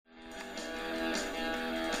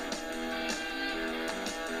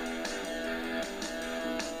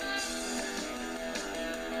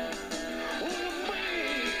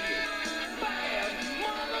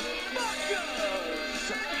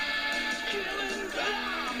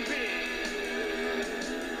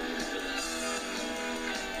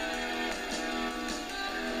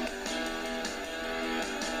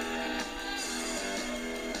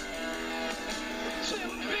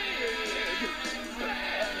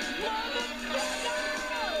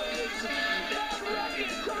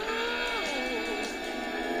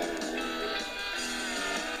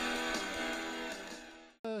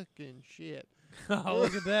Oh,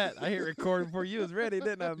 look at that. I hit record before you was ready,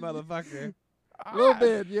 didn't I, motherfucker? A little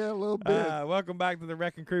bit, yeah, a little bit. Welcome back to the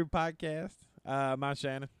Wrecking Crew podcast. I'm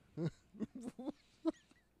Shannon.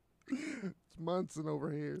 It's Munson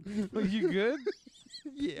over here. Are you good?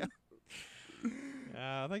 Yeah,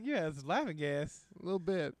 I think you had some laughing gas. a little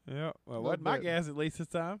bit. Yeah. Well, Little wasn't my bit. gas at least this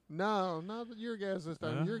time. No, not your gas this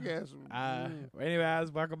time. Your gas.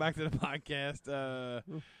 Anyways, welcome back to the podcast.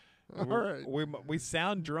 All right. We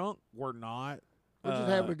sound drunk. We're not. We're just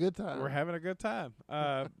having a good time. We're having a good time.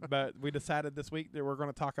 But we decided this week that we're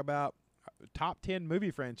going to talk about top 10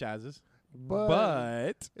 movie franchises,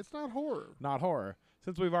 but it's not horror. not horror.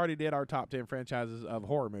 Since we've already did our top 10 franchises of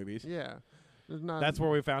horror movies, Yeah. There's not. that's where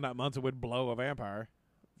we found out Munson would blow a vampire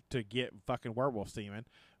to get fucking werewolf semen,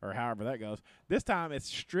 or however that goes. This time it's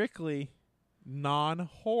strictly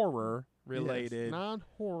non-horror related, Yes,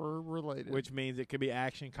 non-horror related. which means it could be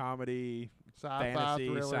action, comedy, sci-fi, fantasy,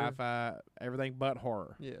 thriller. sci-fi, everything but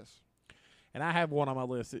horror. Yes. And I have one on my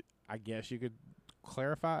list that I guess you could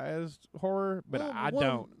clarify as horror, but Well, I one-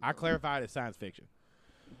 don't. I clarify it as science fiction.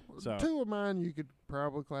 So- Two of mine you could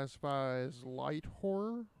probably classify as light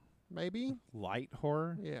horror, maybe. Light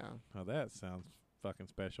horror? Yeah. Oh, that sounds fucking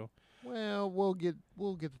special. Well, we'll get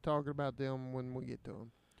to talking about them when we get to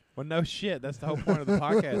them. Well, no shit. That's the whole point of the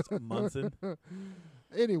podcast, Munson.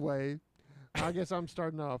 Anyway, I guess I'm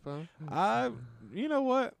starting off, huh? You know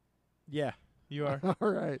what? Yeah, you are.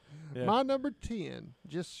 All right. Yeah. My number 10,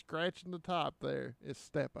 just scratching the top there, is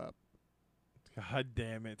Step Up. God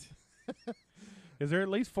damn it. Is there at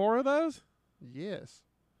least 4 of those? Yes.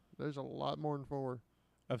 There's a lot more than 4.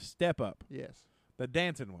 Of Step Up, Yes. the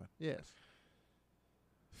dancing one. Yes.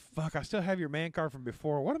 Fuck, I still have your man card from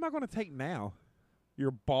before. What am I going to take now?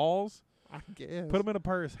 Your balls? I guess. Put them in a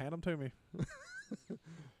purse. Hand them to me.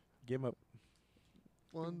 Give them up.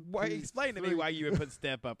 One, Why, two, explain to me three. why you would put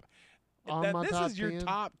Step Up. On my This top is your 10?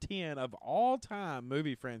 top 10 of all time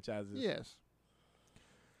movie franchises. Yes.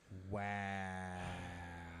 Wow.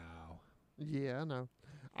 Yeah, I know.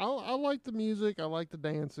 I like the music. I like the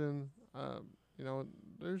dancing. You know,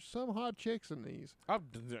 there's some hot chicks in these. Oh,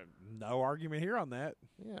 no argument here on that.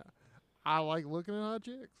 Yeah. I like looking at hot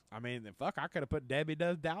chicks. I mean, fuck, I could have put Debbie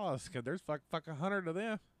Does Dallas because there's fuck 100 of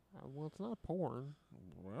them. Well, it's not porn.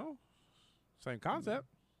 Well, same concept.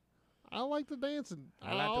 I like the dancing.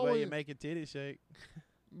 I like the way you make a titty shake.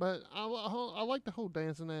 But I like the whole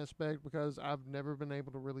dancing aspect because I've never been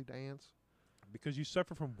able to really dance. Because you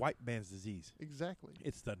suffer from white man's disease. Exactly.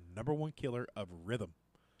 It's the #1 killer of rhythm.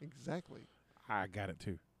 Exactly. I got it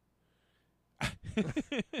too.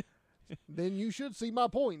 Then you should see my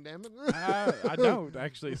point, damn it. I don't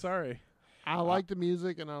actually. Sorry. I like the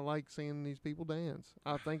music and I like seeing these people dance.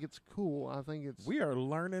 I think it's cool. I think it's We are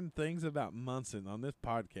learning things about Munson on this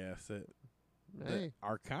podcast that hey,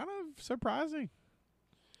 are kind of surprising.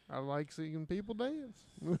 I like seeing people dance.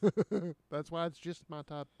 That's why it's just my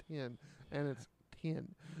top 10 and it's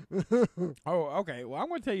 10. Oh, okay. Well, I'm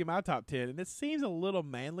going to tell you my top 10, and it seems a little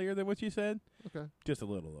manlier than what you said. Okay. Just a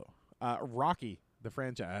little, though. Rocky, the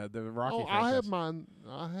franchise. The Rocky Oh, franchise. I have mine.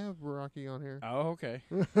 I have Rocky on here. Oh, okay.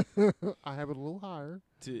 I have it a little higher.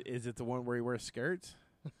 Is it the one where he wears skirts?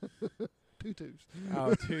 Tutus.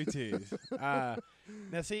 Oh, tutus.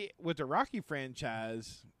 Now, see, with the Rocky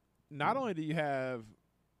franchise, not only do you have,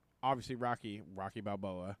 obviously, Rocky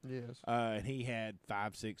Balboa, Yes. and he had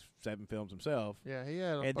 5, 6, 7 films himself. Yeah, he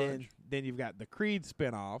had a And bunch. then you've got the Creed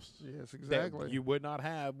spinoffs Yes, that exactly. you would not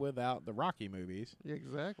have without the Rocky movies. Yeah,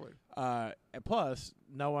 exactly. And plus,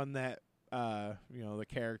 knowing that the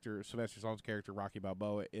character Sylvester Stallone's character Rocky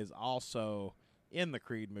Balboa is also in the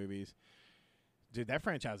Creed movies. Dude, that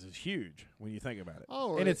franchise is huge when you think about it.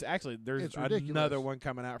 Oh, and it's actually there's it's another ridiculous. one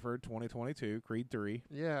coming out for 2022, Creed 3.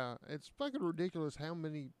 Yeah, it's fucking ridiculous how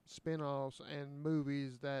many spin-offs and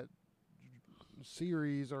movies that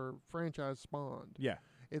series or franchise spawned. Yeah,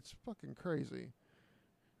 It's fucking crazy.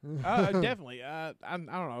 definitely. I don't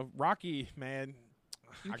know, Rocky, man.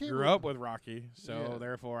 You I can't grew re- up with Rocky, so Yeah.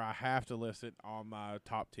 therefore I have to list it on my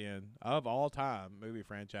top 10 of all time movie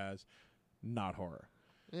franchise, not horror.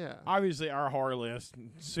 Yeah. Obviously, our horror list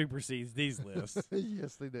supersedes these lists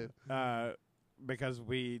Yes, they do. because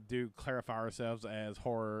we do clarify ourselves as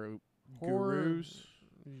horror Horror, gurus,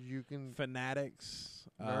 You can, fanatics,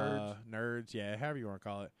 Nerds. yeah, however you want to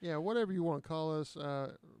call it. yeah, whatever you want to call us,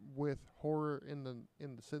 with horror in the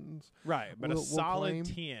sentence. Right, but We'll a solid claim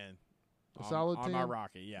 10 A solid on 10? my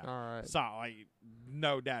Rocky, yeah. All right. Like,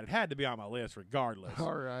 no doubt. It had to be on my list regardless,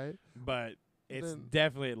 All right. but it's Then-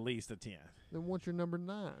 definitely at least a 10. Then what's your number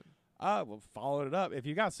 9? Well, following it up, if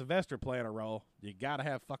you got Sylvester playing a role, you got to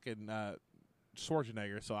have fucking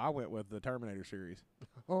Schwarzenegger, so I went with the Terminator series.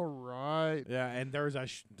 All right. Yeah, and there's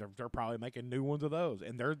they're probably making new ones of those,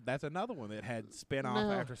 and that's another one that had spin-off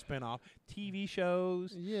Now- after spin-off, TV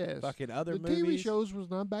shows, Yes. fucking other The movies. TV shows was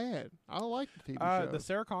not bad. I like the TV shows. The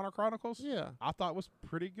Sarah Connor Chronicles, Yeah, I thought was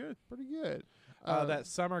pretty good. pretty good. That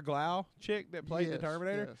Summer Glau chick that played the yes,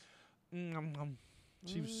 Terminator, Yes.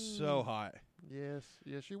 she was so hot. Yes,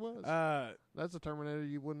 yes, she was. Uh, That's a Terminator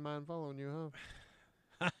you wouldn't mind following you,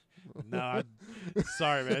 huh? no,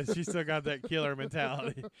 sorry, man. She still got that killer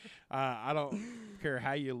mentality. I don't care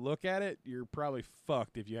how you look at it. You're probably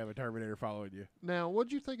fucked if you have a Terminator following you. Now,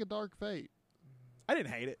 what'd you think of Dark Fate? I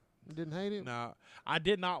didn't hate it. You didn't hate it? No, I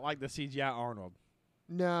did not like the CGI Arnold.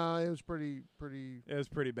 No, it was pretty It was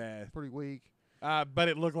pretty bad. weak. But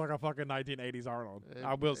it looked like a fucking 1980s Arnold.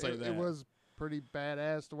 I will say that. It was pretty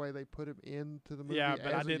badass the way they put him into the movie. Yeah, but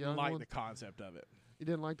as I a didn't young like one. the concept of it. You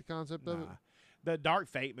didn't like the concept of it? Nah. The Dark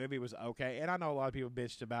Fate movie was okay, and I know a lot of people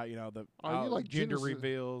bitched about the Oh, you like gender Genesis.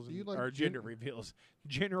 reveals You and- like or gender reveals,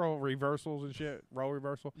 general reversals and shit, role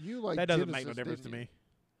reversal. You like That doesn't Genesis, make no difference to didn't me.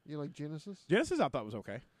 You like Genesis? Genesis, I thought was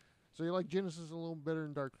okay. So you like Genesis a little better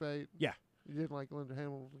than Dark Fate? Yeah. You didn't like Linda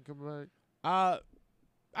Hamilton coming back?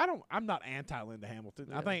 I'm not anti Linda Hamilton.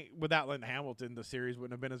 I Yeah. think without Linda Hamilton, the series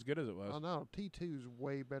wouldn't have been as good as it was. Oh no, T2's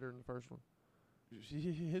way better than the first one.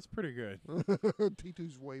 It's pretty good.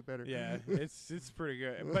 T2's way better. Yeah, it's pretty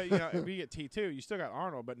good. But if you get T2, you still got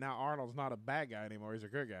Arnold, but now Arnold's not a bad guy anymore. He's a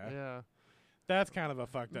good guy. Yeah. That's kind of a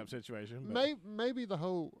fucked up situation. But Maybe the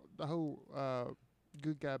whole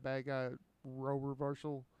good guy bad guy role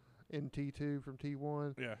reversal in T2 from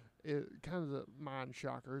T1, yeah. it kind of a mind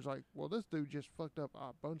shocker. It's like, well, this dude just fucked up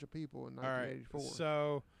a bunch of people in All right. 1984.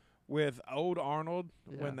 So with old Arnold,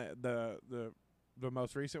 when Yeah. the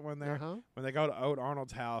most recent one there, Uh-huh. when they go to old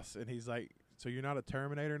Arnold's house and he's like, "So you're not a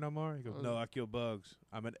Terminator no more?" He goes, "No, I kill bugs.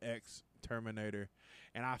 I'm an ex-Terminator."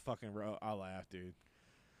 And I laughed, dude.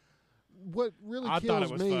 What really I kills thought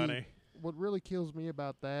it was me, funny. What really kills me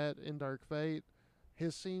about that in Dark Fate,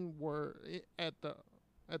 his scene where at the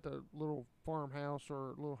little farmhouse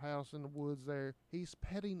or little house in the woods there, he's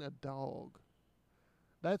petting a dog.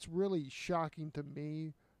 That's really shocking to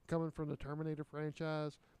me coming from the Terminator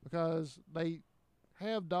franchise, because they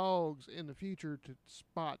have dogs in the future to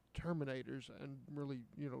spot Terminators and really,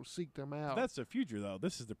 seek them out. That's the future, though.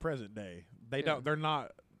 This is the present day. Yeah. They're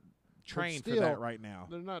not trained for still, that right now.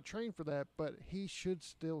 They're not trained for that, but he should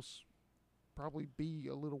still probably be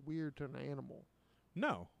a little weird to an animal.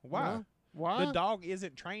 No. Why? No? Why? The dog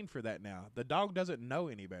isn't trained for that now. The dog doesn't know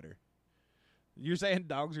any better. You're saying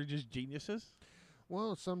dogs are just geniuses?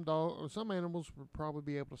 Well, some animals would probably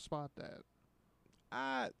be able to spot that.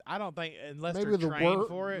 I don't think unless Maybe they're the trained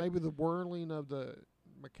for it. maybe the whirling of the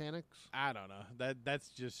mechanics. I don't know.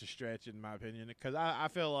 That's just a stretch in my opinion, because I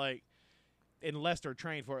feel like unless they're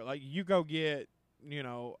trained for it, like you go get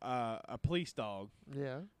a police dog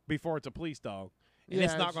Yeah. before it's a police dog, and Yeah,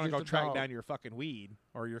 it's not it's going to just go a track dog. down your fucking weed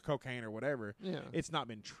or your cocaine or whatever. Yeah. It's not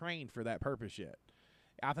been trained for that purpose yet.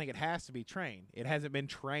 I think it has to be trained. It hasn't been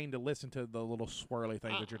trained to listen to the little swirly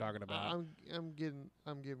things that you're talking about. I'm getting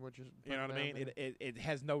what you're. You know what I putting mean? down there. It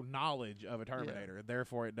has no knowledge of a Terminator,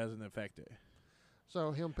 therefore it doesn't affect it.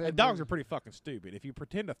 So him. And dogs are pretty fucking stupid. If you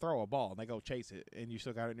pretend to throw a ball and they go chase it and you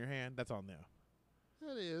still got it in your hand, that's on them.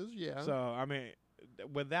 That is, yeah. So, I mean,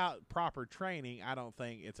 without proper training, I don't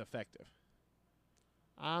think it's effective.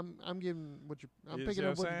 I'm getting what you. I'm You picking see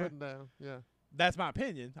up what what I'm you're saying? putting down. Yeah. That's my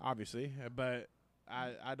opinion, obviously, but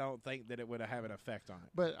I don't think that it would have an effect on it.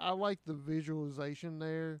 But I like the visualization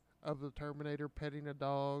there of the Terminator petting a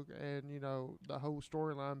dog, and the whole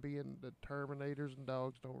storyline being the Terminators and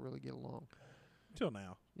dogs don't really get along. Till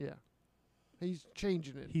now. Yeah, he's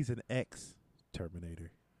changing it. He's an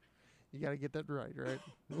ex-Terminator. You got to get that right?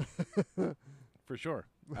 For sure.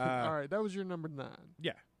 All right, that was your number 9.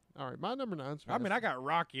 Yeah. All right, my number 9's I mean, I got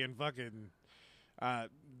Rocky and fucking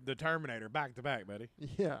the Terminator back to back, buddy.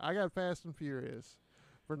 Yeah, I got Fast and Furious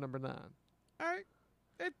for number 9. All right.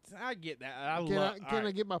 I get that. Can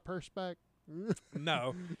I get my purse back?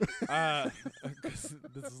 No. 'Cause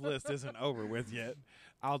this list isn't over with yet.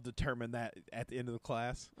 I'll determine that at the end of the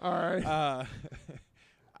class. All right.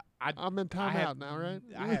 I'm in I have timeout now, right?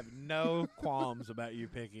 I have no qualms about you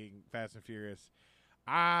picking Fast and Furious.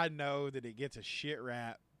 I know that it gets a shit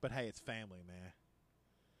rap, but hey, it's family, man.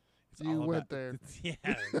 It's You all went about, there. Yeah,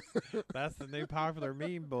 that's the new popular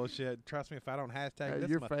meme bullshit. Trust me, if I don't hashtag Hey, this,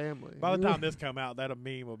 your family. by the time this come out, that a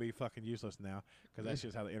meme will be fucking useless now, because that's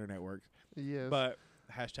just how the internet works. Yes. But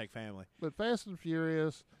hashtag family. But Fast and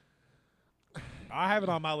Furious, I have it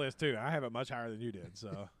on my list too. I have it much higher than you did.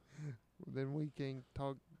 So then we can't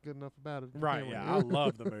talk good enough about it. right, can we? yeah, I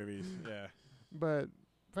love the movies. Yeah, But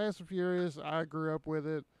Fast and Furious, I grew up with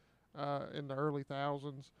it in the early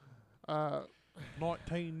thousands.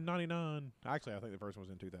 1999. Actually, I think the first one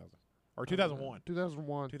was in 2000 or 2001.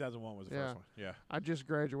 2001. 2001 was the Yeah. first one. Yeah. I just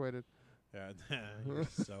graduated. Yeah. You're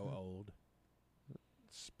so old.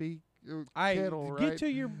 Speak I kettle, get right? to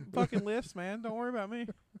your fucking list, man. Don't worry about me.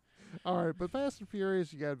 All right, but Fast and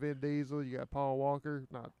Furious, you got Vin Diesel, you got Paul Walker.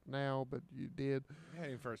 Not now, but you did. Yeah,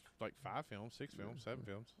 in first like 5 films, 6 films, 7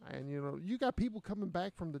 films, And you got people coming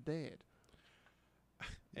back from the dead.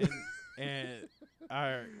 and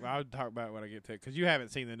I'll talk about it when I get to it because you haven't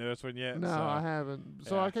seen the newest one yet. No, so, I haven't.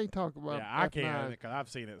 So yeah. I can't talk about. Yeah, I F9. can because I've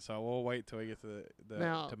seen it. So we'll wait till we get to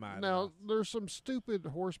to mine. Now there's some stupid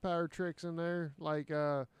horsepower tricks in there, like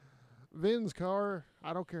Vin's car.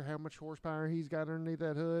 I don't care how much horsepower he's got underneath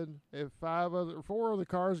that hood. If 4 other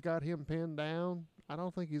cars got him pinned down, I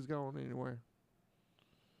don't think he's going anywhere.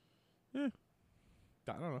 I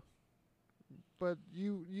don't know. But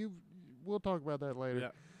we'll talk about that later. Yeah.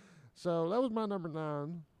 So that was my number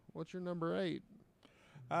 9. What's your number 8?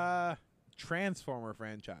 Transformer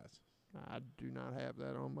franchise. I do not have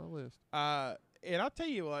that on my list. And I'll tell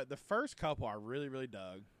you what, the first couple I really, really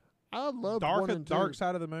dug. I love 1 and 2. Dark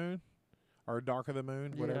Side of the Moon, or Dark of the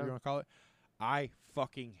Moon, whatever Yeah. you want to call it. I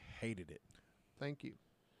fucking hated it. Thank you.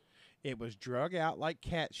 It was drug out like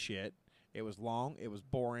cat shit. It was long. It was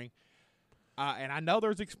boring. And I know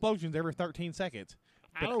there's explosions every 13 seconds,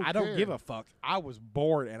 but I don't care. give a fuck. I was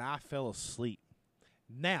bored and I fell asleep.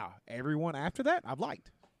 Now, everyone after that, I've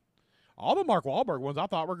liked. All the Mark Wahlberg ones I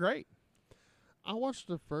thought were great. I watched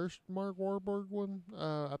the first Mark Wahlberg one.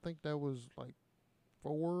 I think that was like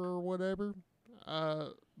 4 or whatever.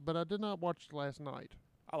 But I did not watch it last night.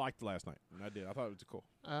 I liked it last night. I did. I thought it was cool.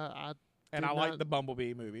 I And did I liked not- the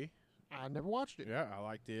Bumblebee movie. I never watched it. Yeah, I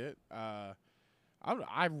liked it.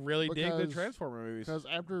 I really dig the Because- Transformer movies. Because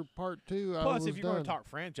after part 2, I Plus, was if you're going done. to talk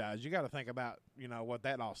franchise, you got to think about what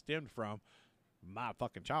that all stemmed from. My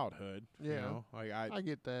fucking childhood. You Yeah. know? Like I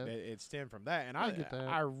get that. it stemmed from that, and I get that.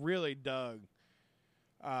 I really dug.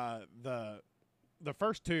 The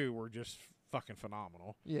first 2 were just fucking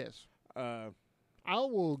phenomenal. Yes. Uh, I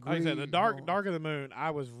will agree. like I said, the Dark of the Moon,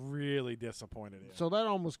 I was really disappointed in. So that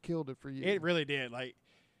almost killed it for you. It really did. Like,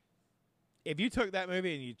 if you took that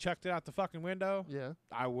movie and you chucked it out the fucking window, Yeah.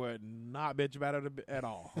 I would not bitch about it at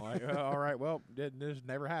all. Like, all right, well, this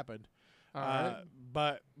never happened. All right.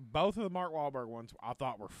 But both of the Mark Wahlberg ones I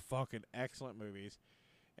thought were fucking excellent movies.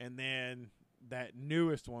 And then that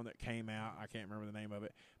newest one that came out, I can't remember the name of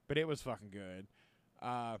it, but it was fucking good.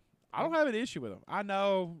 I don't have an issue with them. I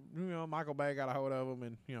know, Michael Bay got a hold of them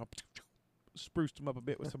and, spruced them up a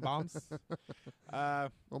bit with some bombs.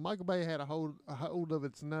 Well, Michael Bay had a hold of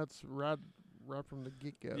its nuts right from the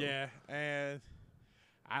get-go. Yeah, and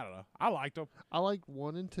I don't know. I liked them. I liked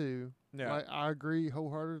 1 and 2. Yeah. Like, I agree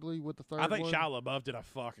wholeheartedly with the third I think one. Shia LaBeouf did a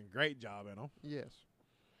fucking great job in them. Yes.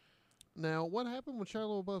 Now, what happened with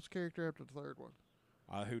Shia LaBeouf's character after the third one?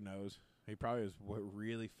 Who knows? He probably was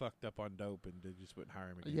really fucked up on dope and they just wouldn't hire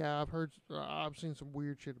him again. Yeah, I've seen some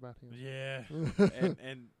weird shit about him. Yeah.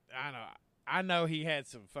 and I know he had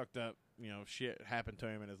some fucked up, shit happen to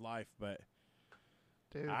him in his life, but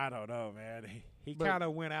Dude. I don't know, man. He But- kind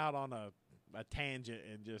of went out on a tangent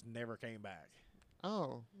and just never came back.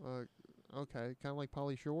 Oh, okay. Kind of like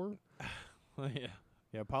Pauly Shore. Yeah.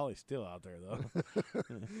 Yeah, Polly's still out there, though.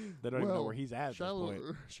 They don't even know Well, where he's at this point.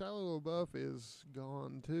 Shia LaBeouf is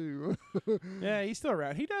gone, too. Yeah, he's still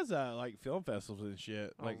around. He does like film festivals and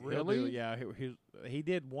shit. Oh, Like he'll do- really? yeah, he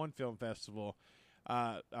did one film festival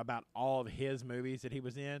about all of his movies that he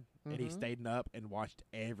was in, and he Mhm. stayed up and watched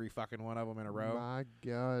every fucking one of them in a row. My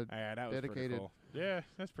God. Yeah, that was pretty Dedicated. cool. Yeah,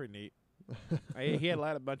 that's pretty neat. He had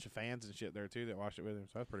a bunch of fans and shit there too that watched it with him,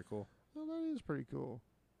 so that's pretty cool. Well, that is pretty cool.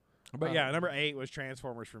 But yeah, number 8 was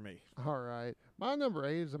Transformers for me. All right. My number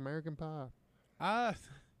 8 is American Pie.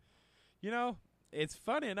 It's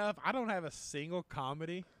funny enough, I don't have a single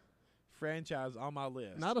comedy franchise on my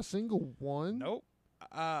list. Not a single one. Nope.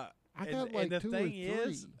 I got like and the 2 thing or 3.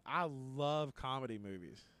 is, I love comedy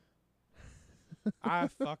movies. I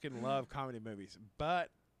fucking love comedy movies, but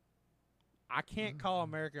I can't call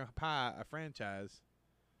American Pie a franchise.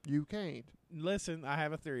 You can't. Listen, I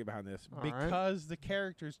have a theory behind this. All right. Because the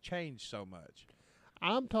characters change so much.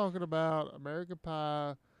 I'm talking about American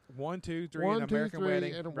Pie 1, 2, 3, 1, and 2, American 3,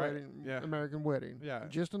 Wedding. and a right? wedding. Yeah. American Wedding. Yeah.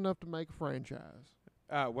 Just enough to make a franchise.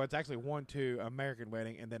 Well, it's actually 1, 2, American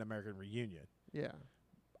Wedding, and then American Reunion. Yeah.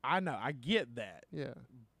 I know. I get that. Yeah.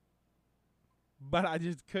 But I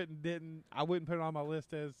just I wouldn't put it on my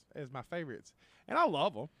list as my favorites. And I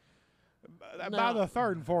love them. By Now- the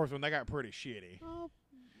third and fourth one, they got pretty shitty.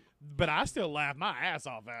 But I still laugh my ass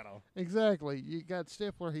off at him. Exactly. You got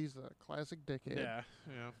Stifler. He's a classic dickhead. Yeah,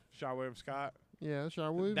 Sean William Scott. Yeah,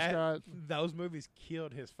 Sean William Scott. Those movies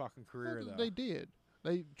killed his fucking career, though. They did.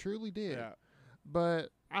 They truly did. Yeah. But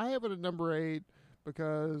I have it at number 8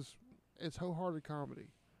 because it's wholehearted comedy.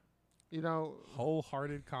 You know,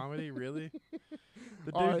 Wholehearted comedy, really?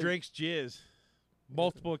 The All dude right. drinks jizz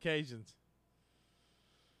multiple occasions.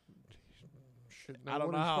 should know I don't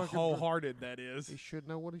what know he's how fucking wholehearted that is. He should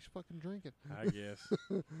know what he's fucking drinking. I guess.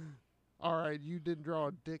 All right, you didn't draw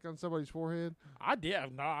a dick on somebody's forehead. I did.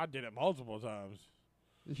 No, I did it multiple times.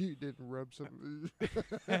 You didn't rub some.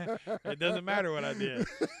 It doesn't matter what I did.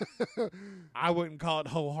 I wouldn't call it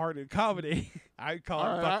wholehearted comedy. I'd call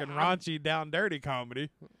All it right, fucking raunchy, down dirty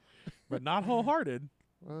comedy, but not wholehearted.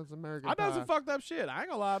 Well, it's American I done Pie. some fucked up shit. I ain't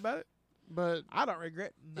gonna lie about it. But I don't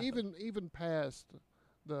regret nothing. even past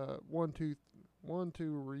the 1-2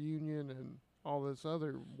 reunion and all this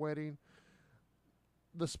other wedding,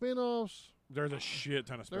 the spinoffs. There's a shit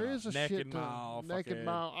ton of stuff. There is a Naked shit ton. Mile. Naked fucking-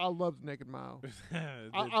 Mile. I love Naked Mile. The-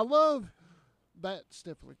 I love that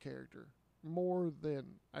Stifler character more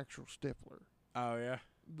than actual Stifler. oh yeah,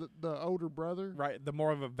 The older brother. right. The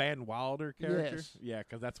more of a Van Wilder character. Yes. Yeah,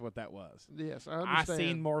 because that's what that was. Yes, I I understand.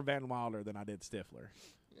 seen more Van Wilder than I did Stifler.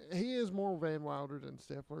 He is more Van Wilder than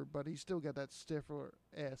Stifler, but he's still got that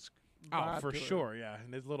Stifler-esque Oh, vibe for to it. sure. Yeah,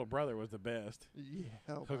 and his little brother was the best. Yeah.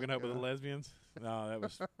 oh Hooking my up with the God. lesbians. No, that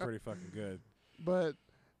was pretty fucking good. But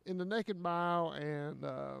in the Naked Mile and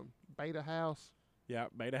Beta House, Yeah,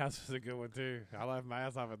 Beta House is a good one too. I laughed my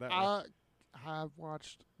ass off at that one. I have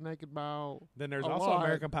watched Naked Mile. Then there's a also lot.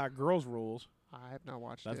 American Pie Girls Rules. I have not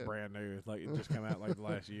watched That's it. brand new. It's like it just came out like the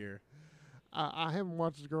last year. I haven't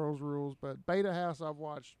watched the Girls Rules, but Beta House I've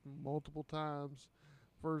watched multiple times.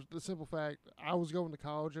 For the simple fact, I was going to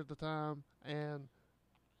college at the time, and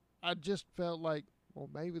I just felt like,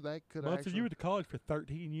 well, maybe that could actually. you went to college for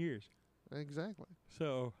 13 years. Exactly.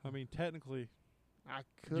 So, I mean, technically, I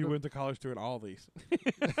could you have, went to college doing all these.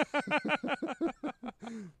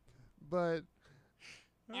 but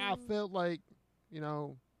I felt like,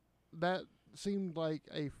 that seemed like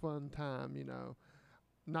a fun time,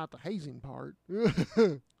 not the hazing part.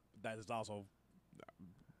 That is also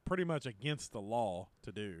pretty much against the law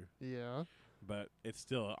to do, Yeah, but it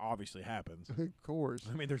still obviously happens. of course.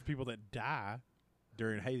 I mean, there's people that die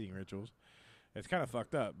during hazing rituals. It's kind of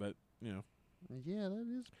fucked up, but Yeah, that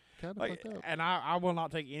is kind of like, fucked up. and I will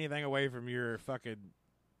not take anything away from your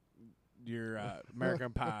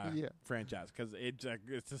American Pie Yeah. franchise because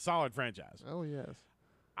it's a solid franchise. Oh yes.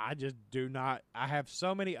 I just do not. I have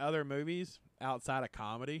so many other movies outside of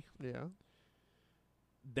comedy Yeah.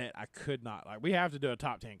 that I could not like. We have to do a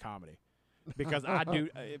top 10 comedy because I do.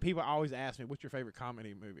 People always ask me, "What's your favorite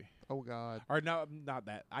comedy movie?" Oh God. Or no, not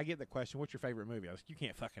that. I get the question, "What's your favorite movie?" I was like, "You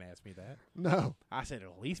can't fucking ask me that." No. I said,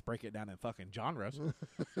 "At least break it down in fucking genres."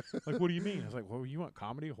 Like, what do you mean? I was like, "Well, you want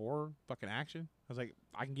comedy, horror, fucking action?" I was like,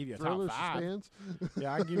 "I can give you a Thriller, top 5. suspense.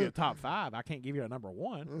 Yeah, I can give you a top 5. I can't give you a number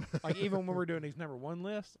 1. Like even when we're doing these number 1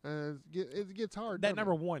 lists, It gets hard. that doesn't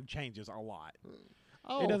number it? 1 changes a lot.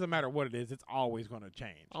 Oh, It doesn't matter what it is; it's always going to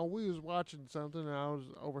change. Oh, we was watching something, and I was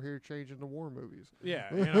over here changing the war movies.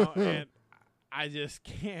 Yeah, and I just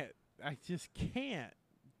can't. I just can't.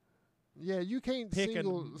 Yeah, you can't Pick a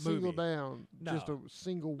single movie. down No. just a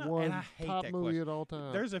single No, one and I hate top that movie question. at all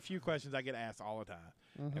times. There's a few questions I get asked all the time.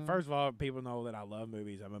 Mhm. And first of all, people know that I love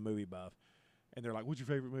movies. I'm a movie buff. And they're like, "What's your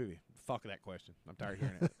favorite movie?" Fuck that question. I'm tired of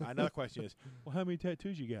hearing it. Another question is, "Well, how many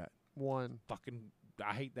tattoos you got?" one. Fucking,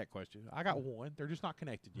 I hate that question. I got one. They're just not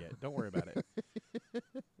connected yet. Don't worry about it.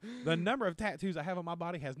 The number of tattoos I have on my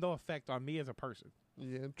body has no effect on me as a person.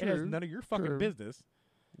 Yeah, It has true. none of your fucking True. business.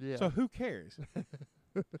 Yeah, So who cares?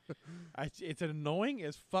 It's an annoying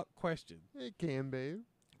as fuck question. it can be.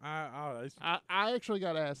 It's, I actually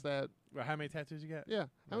got asked that. well, how many tattoos you got? Yeah,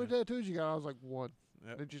 how many Yeah. tattoos you got? I was like one.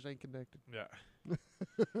 Yep. They just ain't connected. Yeah.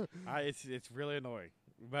 It's really annoying,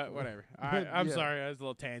 but whatever. But, I'm yeah. sorry, that was a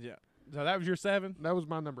little tangent. So that was your 7? That was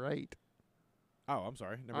my number 8. Oh, I'm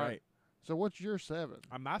sorry, number All right. 8. So what's your 7?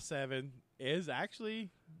 My 7 is actually,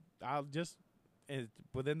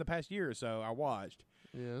 within the past year or so, I watched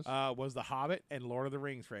Yes. was the Hobbit and Lord of the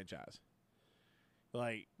Rings franchise.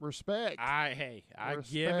 Like Respect. I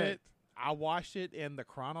give it. Respect. I watched it in the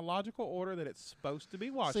chronological order that it's supposed to be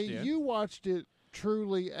watched See, in. you watched it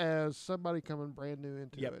truly as somebody coming brand new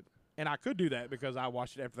into Yep. it. And I could do that because I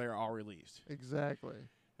watched it after they were all released. Exactly.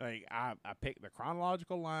 Like I picked the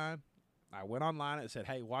chronological line. I went online and said,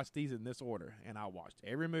 "Hey, watch these in this order," and I watched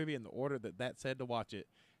every movie in the order that said to watch it,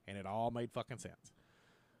 and it all made fucking sense.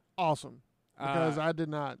 Awesome. Because I did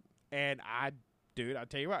not. And I dude, I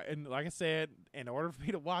tell you what, and like I said, in order for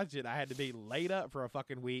me to watch it, I had to be laid up for a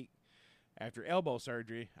fucking week after elbow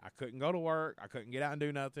surgery. I couldn't go to work. I couldn't get out and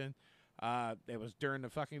do nothing. It was during the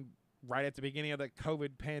fucking right at the beginning of the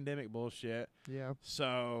COVID pandemic bullshit. Yeah.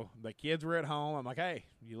 So the kids were at home. I'm like, hey,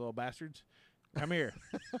 you little bastards, come here.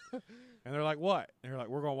 And they're like, what? And they're like,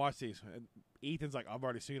 we're going to watch these. And Ethan's like, I've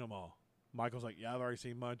already seen them all. Michael's like, yeah, I've already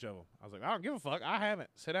seen a bunch of them. I was like, I don't give a fuck. I haven't.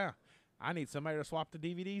 Sit down. I need somebody to swap the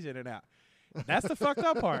DVDs in and out. That's the fucked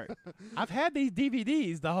up part. I've had these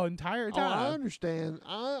DVDs the whole entire Oh, I time understand.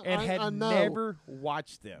 and had I know never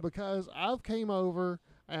watched them. because I've came over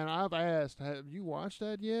and I've asked, have you watched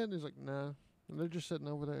that yet? And he's like, no. And they're just sitting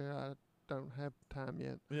over there. I don't have time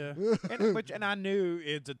yet. Yeah. and I knew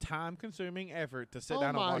it's a time-consuming effort to sit down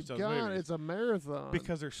and watch those Oh my God, movies. it's a marathon.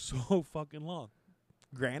 Because they're so fucking long.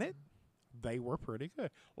 Granted, they were pretty good.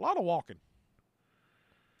 A lot of walking.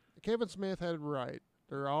 Kevin Smith had it right.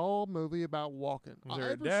 They're all movie about walking. There's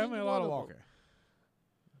Every definitely a single lot one of them.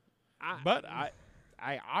 walking. But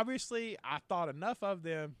I obviously I thought enough of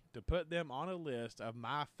them to put them on a list of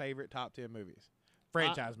my favorite top 10 movies,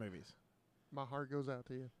 franchise movies. My heart goes out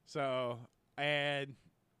to you. So, and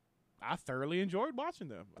I thoroughly enjoyed watching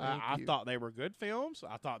them. Thank I you. thought they were good films.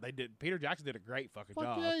 I thought they did. Peter Jackson did a great fucking Fuck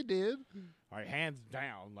job. yeah, he did. Like hands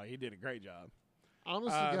down, like he did a great job.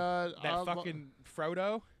 Honest to God, That fucking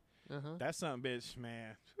Frodo, uh-huh. that son of a bitch,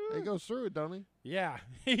 man. He goes through it, don't he? Yeah,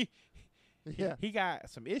 Yeah. he got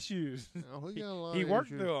some issues. Oh, he got a lot He of worked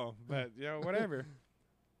issues. through them, but whatever.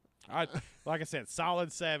 Like I said,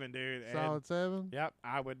 solid 7, dude. And, Solid 7. Yep,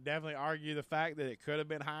 I would definitely argue the fact that it could have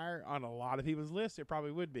been higher on a lot of people's lists. It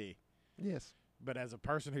probably would be, Yes. but as a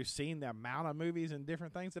person who's seen the amount of movies and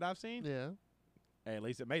different things that I've seen, Yeah. hey, at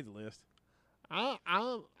least it made the list.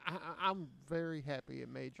 I'm very happy it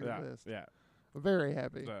made your Yeah, list. yeah. Very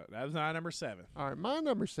happy. So that was my number 7. All right, my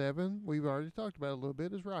number 7, we've already talked about it a little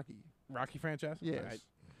bit, is Rocky. Rocky franchise. Yes. Right.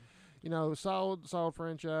 You know, solid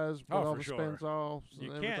franchise with Oh, all for the sure. spin-offs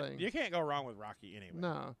You and everything. can't go wrong with Rocky anyway.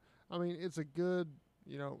 No. I mean, it's a good,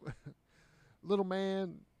 little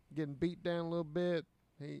man getting beat down a little bit.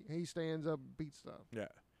 He stands up and beats stuff. Yeah.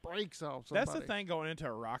 Breaks off somebody. That's the thing going into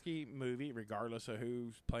a Rocky movie, regardless of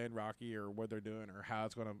who's playing Rocky or what they're doing or how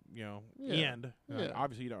it's going to, Yeah. end. Yeah.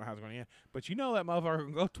 Obviously, you don't know how it's going to end, but you know that motherfucker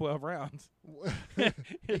can go 12 rounds.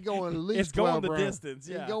 He going at least It's going 12 the rounds. distance.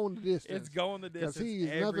 Yeah, He's going the distance. it's going the 'Cause distance. he is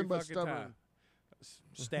every nothing but fucking stubborn. time.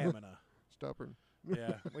 Stamina. Stubborn.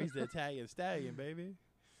 Yeah, well, he's the Italian stallion, baby.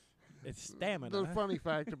 It's stamina. The funny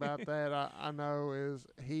fact about that I know is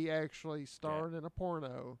he actually starred in a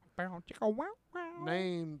porno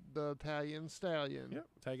named the Italian Stallion Yep,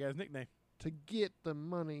 that's how you got his nickname. to get the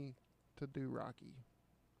money to do Rocky,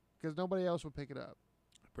 because nobody else would pick it up.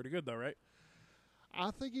 Pretty good though, right? I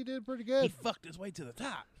think he did pretty He good. fucked his way to the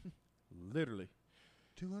top. Literally.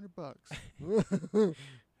 $200.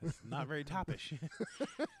 It's not very topish.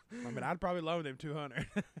 I mean, I'd probably loan him 200.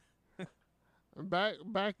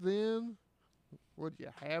 Back then, would you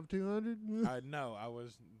have 200? No, I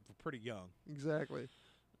was pretty young. Exactly.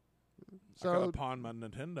 I So could pawn my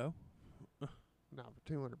Nintendo. not for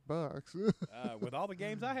 $200. With all the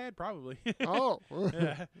games I had, probably. Oh,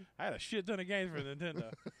 Yeah, I had a shit ton of games for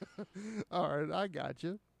Nintendo. all right, I got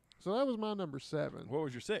you. So that was my number 7. What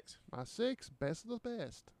was your 6? My 6, best of the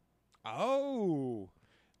best. Oh,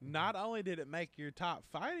 not only did it make your top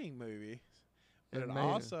fighting movie, but It it made it.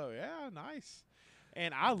 also, nice.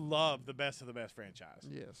 And I love the Best of the Best franchise.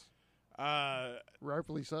 Yes, Uh,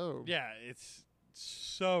 rightfully so. yeah, it's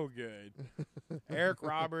so good. Eric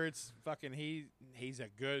Roberts, fucking he's a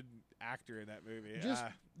good actor in that movie. Just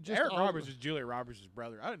Eric all Roberts is Julia Roberts'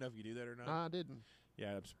 brother. I don't know if you knew that or not. I didn't.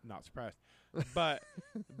 Yeah, I'm not surprised. But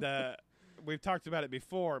we've talked about it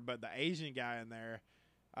before, but the Asian guy in there,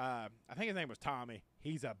 I think his name was Tommy.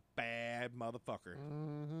 He's a bad motherfucker.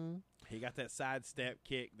 Mm-hmm. He got that sidestep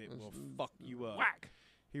kick that will fuck you up. Whack.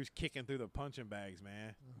 He was kicking through the punching bags,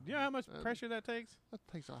 man. Do you know how much pressure that takes? That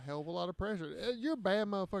takes a hell of a lot of pressure. You're a bad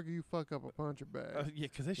motherfucker. You fuck up a puncher bag. Yeah,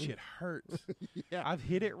 because that shit hurts. Yeah. I've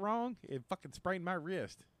hit it wrong. It fucking sprained my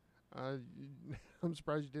wrist. I'm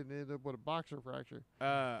surprised you didn't end up with a boxer fracture.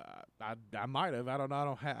 I might have. I don't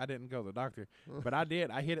know. I didn't go to the doctor, but I did.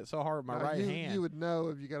 I hit it so hard with my right hand. You would know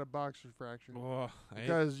if you got a boxer fracture Oh,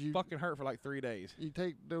 because you fucking hurt for like 3 days. you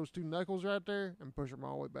take those 2 knuckles right there and push them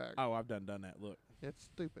all the way back. Oh, I've done that. Look, It's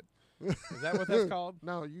stupid. is that what that's called?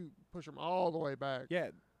 No, you push them all the way back.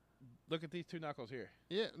 Yeah. Look at these 2 knuckles here.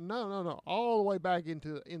 Yeah, no, all the way back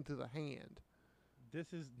into the hand.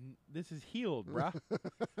 This is healed, bruh.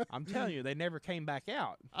 I'm telling you, they never came back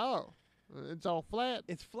out. Oh, it's all flat.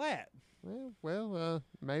 It's flat. Well,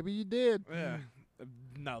 maybe you did. Yeah.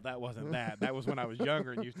 No, that wasn't that. That was when I was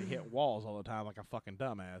younger and used to hit walls all the time like a fucking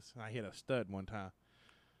dumbass. I hit a stud one time.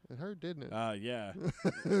 It hurt, didn't it? Yeah.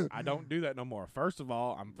 I don't do that no more. First of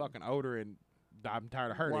all, I'm fucking older and I'm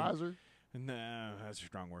tired of hurting. Wiser. Nah, that's a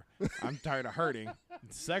strong word. I'm tired of hurting.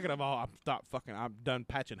 Second of all, I'm done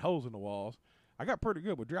patching holes in the walls. I got pretty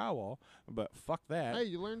good with drywall, but fuck that. Hey,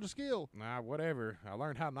 you learned a skill. Nah, whatever. I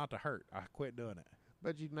learned how not to hurt. I quit doing it.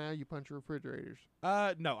 But now you punch refrigerators.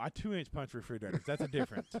 No, I 2-inch punch refrigerators. That's a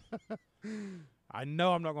difference. I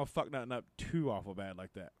know I'm not gonna fuck nothing up too awful bad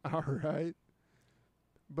like that. All right.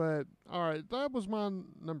 But all right, that was my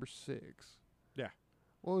number 6. Yeah.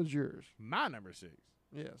 What was yours? My number 6,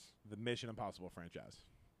 Yes. the Mission Impossible franchise,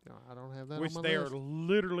 No, I don't have that which on my they list. are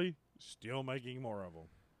literally still making more of them.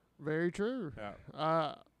 Very true.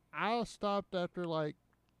 Yeah. I stopped after like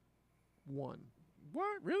 1.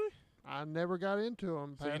 What? Really? I never got into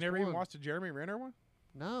them. So you never even watched the Jeremy Renner one?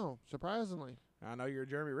 No, surprisingly. I know you're a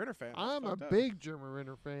Jeremy Renner fan. I'm a Fucked up. big Jeremy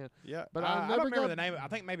Renner fan. Yeah, but I I don't never remember got- the name. I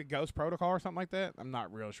think maybe Ghost Protocol or something like that. I'm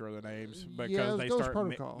not real sure of the names Yeah, because it was they Ghost start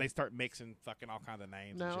Protocol. they start mixing fucking all kinds of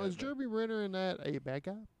names. Now, and is shit, but Jeremy Renner in that a bad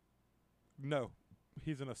guy? no,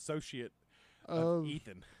 he's an associate Of of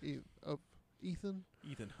Ethan of Ethan?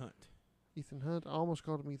 Ethan Hunt. Ethan Hunt? I almost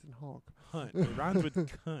called him Ethan Hawke. Hunt. It rhymes with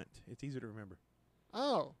cunt. It's easier to remember.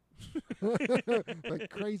 Oh. Like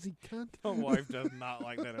crazy cunt? My wife does not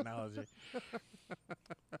like that analogy.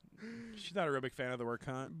 She's not a real big fan of the word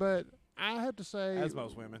cunt, But I have to say, as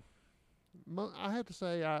most women. I have to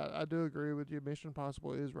say, I do agree with you. Mission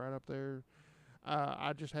Impossible is right up there.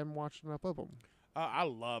 I just haven't watched enough of them. I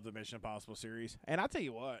love the Mission Impossible series, and I tell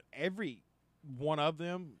you what, every one of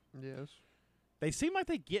them, Yes. they seem like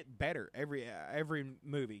they get better. Every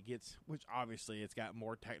movie gets, which obviously it's got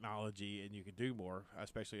more technology and you can do more,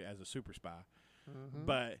 especially as a super spy. Mm-hmm.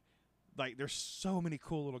 But like, there's so many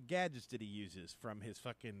cool little gadgets that he uses, from his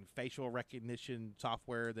fucking facial recognition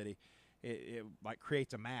software that it like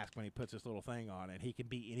creates a mask when he puts this little thing on, and he can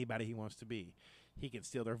be anybody he wants to be. He can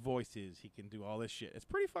steal their voices. He can do all this shit. It's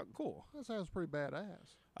pretty fucking cool. That sounds pretty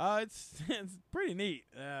badass. It's pretty neat.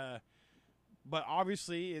 But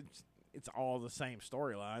obviously it's all the same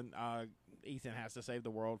storyline. Ethan has to save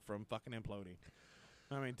the world from fucking imploding.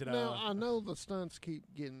 I mean, Now, I know the stunts keep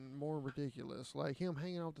getting more ridiculous, like him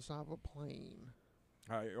hanging off the side of a plane.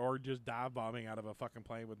 or just dive bombing out of a fucking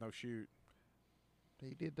plane with no chute.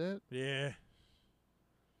 He did that. Yeah.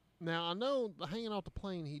 Now, I know the hanging off the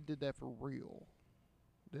plane, he did that for real,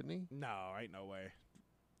 didn't he? No, ain't no way.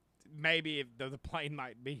 Maybe if the plane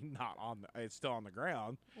might be not on, it's still on the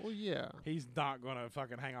ground. Well, yeah. He's not gonna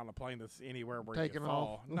fucking hang on a plane that's anywhere where Taking he can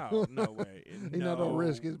fall. off. No way. He not gonna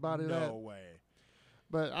risk his body No that. way.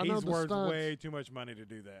 But I know He's the worth stunts. way too much money to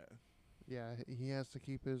do that. Yeah, he has to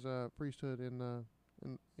keep his priesthood in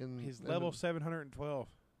He's in level the- 712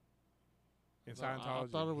 in I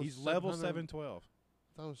Scientology. thought it was He's level 700. 712.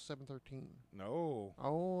 I thought it was 713. No.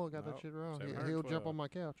 Oh, I got Nope, that shit wrong. He'll 712. jump on my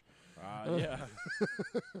couch. Yeah.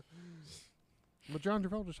 But John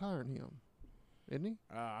Travolta's hiring him, isn't he?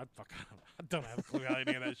 I don't have a clue how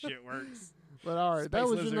any of that shit works. But all right, that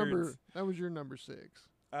Space was your number. lizards. That was your number 6.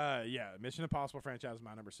 Yeah, Mission Impossible franchise is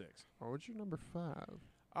my number 6. Or what's your number 5?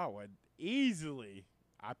 Oh, and easily,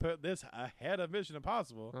 I put this ahead of Mission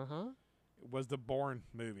Impossible, was the Bourne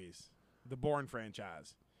movies. The Bourne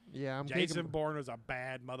franchise. Yeah, I'm Jason kicking. Bourne was a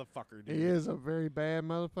bad motherfucker, dude. He is a very bad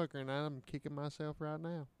motherfucker, and I'm kicking myself right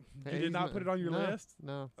now. You did not put it on your no, list?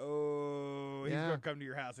 No. Oh, he's Yeah. going to come to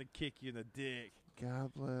your house and kick you in the dick.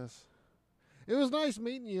 God bless. It was nice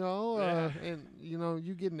meeting you all, Yeah. and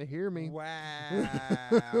you getting to hear me. Wow.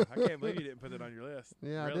 I can't believe you didn't put it on your list.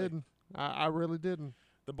 Yeah, Really. I didn't. I really didn't.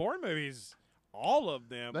 The Bourne movies, all of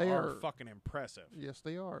them They are are- fucking impressive. Yes,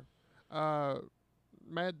 they are.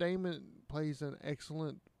 Matt Damon plays an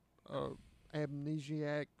excellent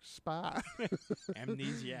amnesiac spy.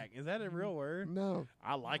 Amnesiac. Is that a real word? No.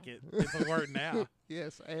 I like it. It's a word now.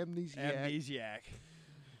 Yes, amnesiac. Amnesiac.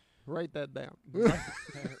 Write that down.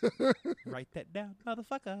 Write that down,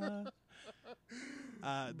 motherfucker.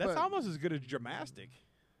 That's But- almost as good as Dramastic.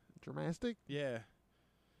 Dramatic? Yeah.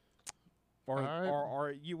 Or All right.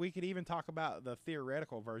 or we could even talk about the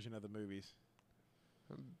theoretical version of the movies.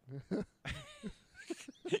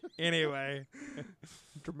 Anyway.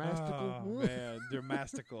 Dramatical. Oh, man,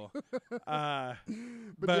 Dramastical. but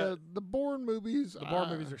but yeah, the Bourne movies. the Bourne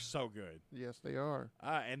movies are so good. Yes, they are.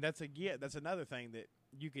 And that's another thing that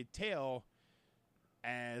you could tell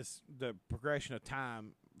as the progression of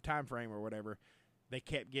time frame or whatever, they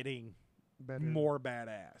kept getting Better. more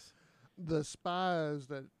badass. The spies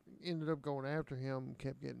that ended up going after him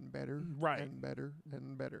kept getting better, Right. and better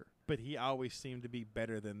and better. But he always seemed to be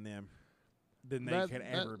better than them. than they That- could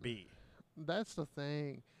that- ever be. That's the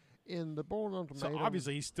thing. In the Born So Ultimatum,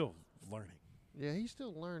 obviously he's still learning. yeah, he's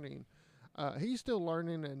still learning. He's still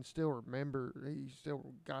learning and still remember. He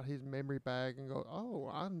still got his memory back and go, oh,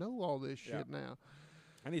 I know all this Yeah. shit now.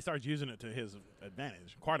 And he starts using it to his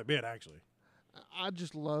advantage quite a bit, actually. I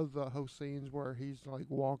just love the whole scenes where he's like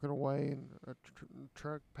walking away and a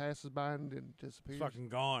truck passes by and then disappears. He's fucking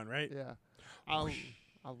gone, right? Yeah,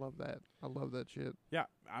 I love that. I love that shit. Yeah,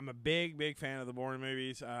 I'm a big fan of the Bourne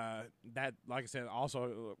movies. That, like I said,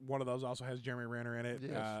 also one of those also has Jeremy Renner in it.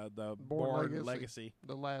 Yes. The Bourne Bourne Legacy. Legacy.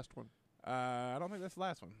 The last one. I don't think that's the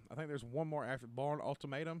last one. I think there's one more after Bourne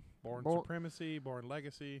Ultimatum, Bourne Bourne- Supremacy, Bourne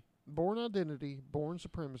Legacy. Born Identity, Born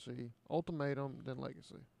Supremacy, Ultimatum, then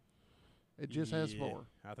Legacy. It just has Yeah, 4.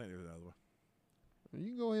 I think there's another one. You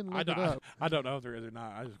can go ahead and I look don't, it up. I don't know if there is or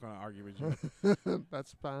not. I'm just going to argue with you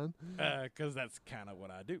That's fine. because that's kind of what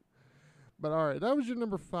I do. But all right, that was your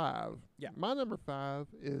number 5. Yeah. My number 5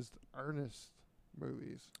 is Ernest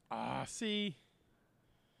movies. See,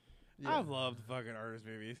 Yeah. I love the fucking Ernest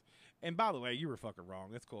movies. And by the way, you were fucking wrong.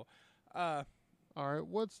 That's cool. All right,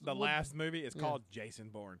 what's The what- last movie is yeah. called Jason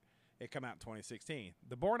Bourne. It came out in 2016.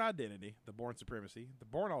 The Bourne Identity, The Bourne Supremacy, The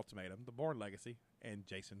Bourne Ultimatum, The Bourne Legacy, and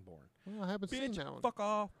Jason Bourne. Well, I haven't seen Bitch, that one. fuck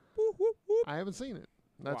off. Whoop, whoop, whoop. I haven't seen it.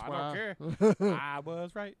 That's Well, I why. don't I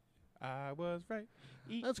was right. I was right.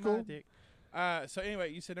 Eat That's my cool. dick. So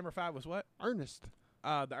anyway, you said number 5 was what? Ernest.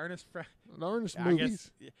 The Ernest. The Ernest I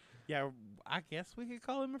movies. guess. Yeah, I guess we could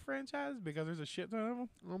call him a franchise because there's a shit ton of them.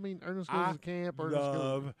 I mean, Ernest goes I to camp. Ernest goes.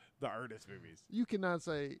 Love the Ernest movies. You cannot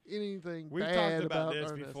say anything We've bad talked about this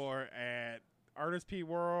Ernest. before at Ernest P.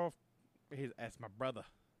 World. That's my brother.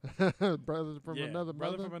 Brothers from Yeah, another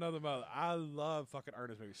brother mother. from another mother. I love fucking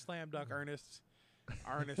Ernest movies. Slam Dunk Ernest.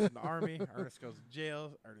 Ernest in the army. Ernest goes to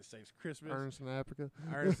jail. Ernest saves Christmas. Ernest in Africa.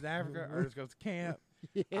 Ernest in Africa. Ernest goes to camp.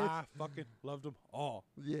 Yes. I fucking loved them all.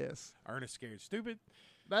 Yes. Ernest Scared Stupid.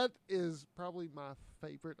 That is probably my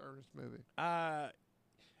favorite Ernest movie.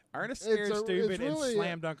 Ernest It's Scared a- Stupid it's and really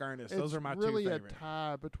Slam Dunk Ernest. Those It's are my really two a favorite.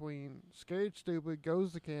 tie between Scared Stupid,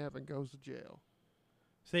 goes to camp, and goes to jail.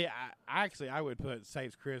 See, I would put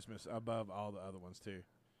Saves Christmas above all the other ones too.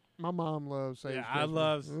 My mom loves Saves Yeah, I Christmas.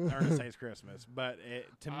 love Ernest Saves Christmas, but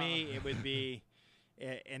to me it would be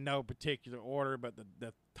in no particular order, but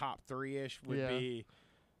the top 3-ish would Yeah. be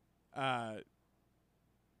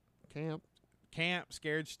Camp. Camp,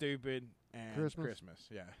 Scared Stupid, and Christmas. Christmas.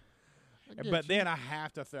 Yeah, I get but you. then I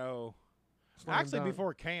have to throw. Slam Actually, Dunk.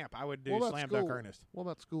 before Camp, I would do What about Slam Dunk school? Ernest. What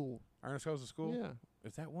about school? Ernest Goes to School. Yeah.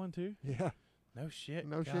 Is that one too? Yeah. No shit.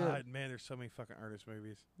 No shit. God, man, there's so many fucking Ernest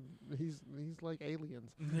movies. He's like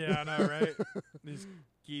aliens. Yeah, I know, right? This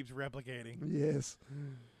keeps replicating. Yes.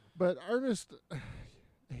 But Ernest,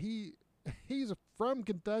 he's from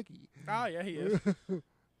Kentucky. Oh yeah, he is.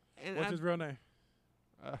 And What's his real name?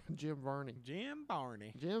 Jim Varney. Jim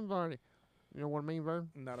Barney. Jim Varney. You know what I mean, Vern?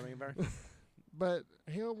 Not a mean Barney. But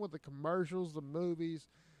him with the commercials, the movies,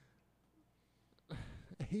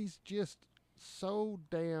 he's just so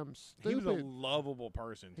damn He was stupid. a lovable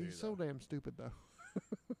person too. He's so damn stupid, though.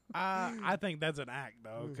 I think that's an act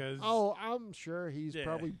though, because Oh, I'm sure he's Yeah.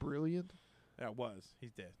 probably brilliant. that was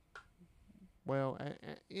he's dead. Well,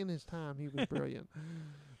 in his time, he was brilliant.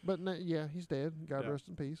 But no, yeah, he's dead. God Yeah. rest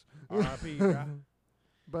in peace. R.I.P. bro.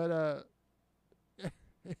 But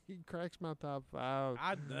he cracks my top 5.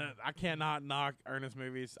 I cannot knock Ernest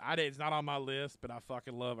movies. It's not on my list, but I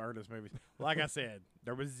fucking love Ernest movies. Like I said,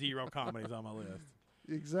 there was 0 comedies on my list.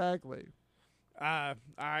 Exactly. All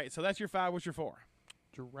right, so that's your 5. What's your 4?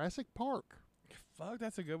 Jurassic Park. Fuck,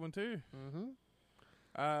 that's a good one too.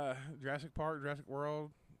 Mm-hmm. Jurassic Park, Jurassic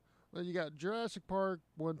World, Well, you got Jurassic Park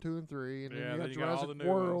 1, 2, and 3, and Yeah, then then you got you got all Jurassic the new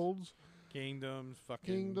ones. Worlds, Kingdoms,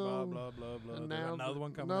 fucking Kingdom, blah blah blah blah. and They got now another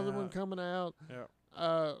one coming another out. one coming out.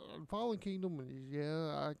 Yeah. Fallen Kingdom.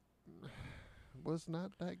 Yeah, was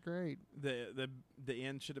not that great. The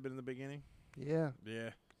end should have been in the beginning. Yeah,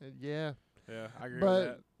 Yeah, yeah. I agree with But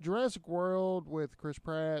that. Jurassic World with Chris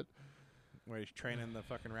Pratt Where he's training the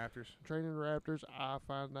fucking raptors. training raptors, I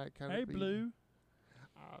find that kind Hey, of Blue.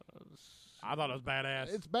 I thought it was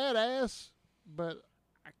badass. It's badass, but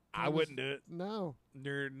I wouldn't do it. no,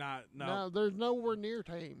 They're not. No. no, there's nowhere near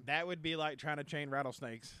tame. That would be like trying to chain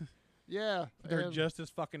rattlesnakes. Yeah, They're and- just as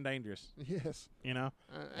fucking dangerous. yes. You know.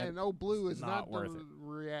 And old Blue is not not worth going it. to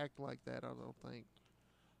react like that. I don't think.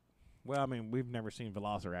 Well, I mean, we've never seen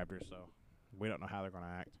velociraptors, so we don't know how they're going to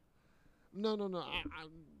act. No.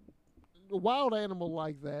 A wild animal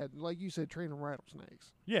like that, like you said, training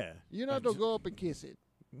rattlesnakes. Yeah. You're not gonna go up and kiss it.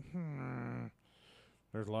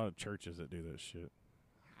 There's a lot of churches that do that shit.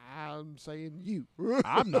 I'm saying you.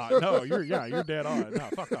 I'm not. No, you're dead on. No,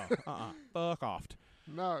 fuck off. Fuck off.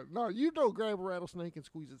 No, you don't grab a rattlesnake and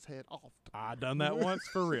squeeze its head off. I done that once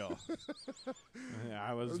for real. Yeah,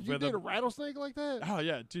 I was You with did a rattlesnake like that? Oh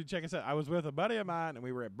yeah, dude, check us out. I was with a buddy of mine, and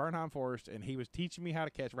we were at Bernheim Forest, and he was teaching me how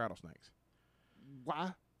to catch rattlesnakes.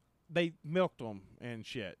 Why? They milked them and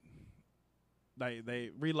shit. They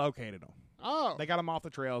relocated them. Oh. They got them off the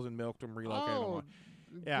trails and milked them, relocated them.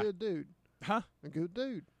 Yeah. Good dude. Huh? A good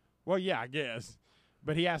dude. Well, yeah, I guess.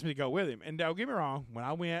 But he asked me to go with him. And don't get me wrong, when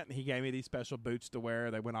I went, he gave me these special boots to wear.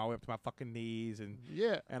 They went all the way up to my fucking knees, and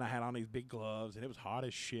I had on these big gloves, and it was hot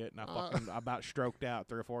as shit, and I about stroked out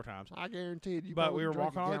 3 or 4 times. I guaranteed you. But we were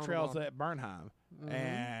walking on the trails at Bernheim,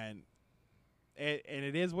 and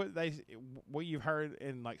it is what you've heard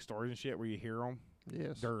in like stories and shit where you hear them.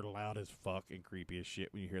 Yes. They're loud as fuck and creepy as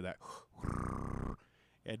shit when you hear that.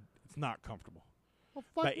 It's not comfortable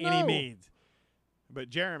by any means. But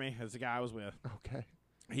Jeremy, as the guy I was with, okay,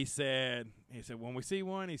 he said when we see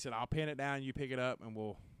one, he said I'll pin it down, you pick it up, and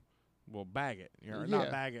we'll bag it. Not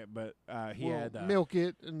bag it, but we'll had milk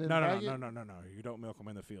it and then no. You don't milk them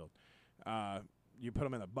in the field. You put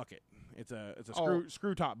them in a bucket. It's a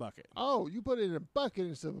screw top bucket. Oh, you put it in a bucket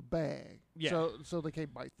instead of a bag. Yeah. So they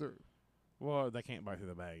can't bite through. Well, they can't bite through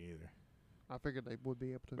the bag either. I figured they would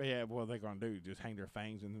be able to. But yeah, what they're gonna do just hang their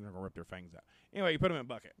fangs and then they're gonna rip their fangs out. Anyway, you put them in a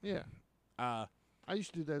bucket. Yeah. I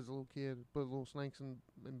used to do that as a little kid. Put little snakes in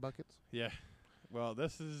buckets. Yeah. Well,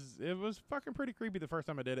 it was fucking pretty creepy the first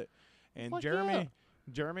time I did it. And Fuck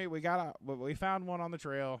Jeremy, we found one on the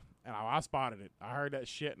trail, and I spotted it. I heard that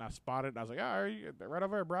shit, and I spotted it, and I was like, all right, right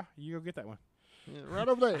over there, bro. You go get that one. Yeah, right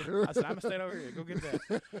over there. I said, I'm going to stay over here. Go get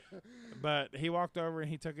that. But he walked over, and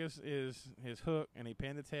he took his hook, and he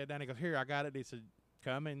pinned its head down. He goes, here, I got it. He said,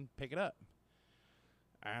 come and pick it up.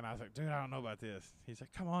 And I was like, dude, I don't know about this. He said,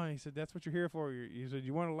 come on. He said, that's what you're here for. He said,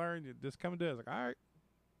 you want to learn? Just come and do it. I was like, all right,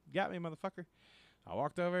 got me, motherfucker. I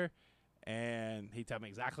walked over, and he told me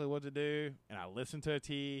exactly what to do, and I listened to a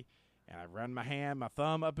T, and I run my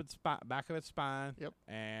thumb up its back of its spine. Yep.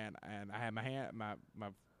 And I had my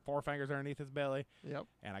 4 fingers underneath his belly. Yep.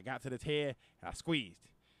 And I got to its head, and I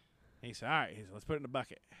squeezed. And he said, all right. He said, let's put it in the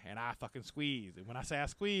bucket. And I fucking squeezed. And when I say I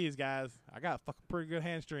squeezed, guys, I got fucking pretty good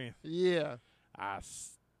hand strength. Yeah. I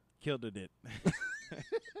killed it.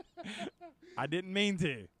 I didn't mean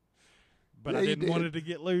to. But I didn't want it to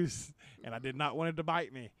get loose, and I did not want it to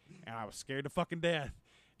bite me, and I was scared to fucking death,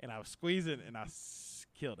 and I was squeezing, and I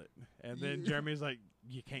killed it. And then Jeremy's like,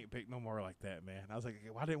 you can't pick no more like that, man. I was like,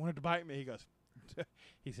 well, I didn't want it to bite me. He goes,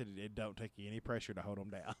 he said, it don't take you any pressure to hold them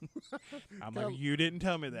down. I'm like, you didn't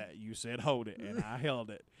tell me that. You said hold it, and I held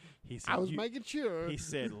it. He said, I was making sure. He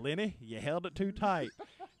said, Lenny, you held it too tight.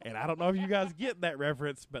 And I don't know if you guys get that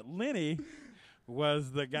reference, but Lenny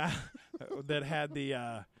was the guy that had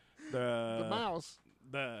the mouse.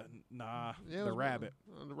 The rabbit.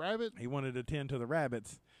 The rabbit? He wanted to tend to the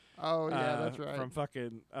rabbits. Oh, yeah, that's right. From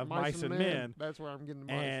fucking Mice and Men. That's where I'm getting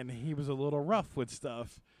the mice. And he was a little rough with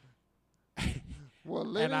stuff. Well,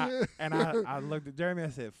 I looked at Jeremy. I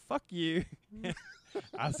said, fuck you.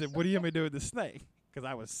 I said, what do you want me to do with the snake? Because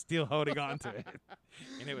I was still holding on to it.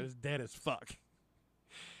 And it was dead as fuck.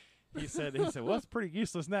 He said, well, it's pretty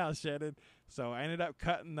useless now, Shannon. So I ended up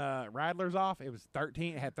cutting the rattlers off. It was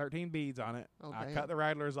 13. It had 13 beads on it. Oh, I cut the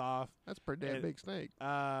rattlers off. That's a pretty damn big snake.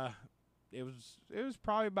 It was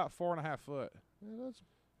probably about 4.5 foot. Yeah,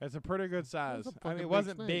 it's a pretty good size. I mean, it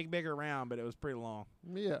wasn't big around, but it was pretty long.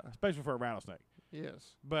 Yeah. Especially for a rattlesnake.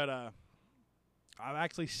 Yes. But I've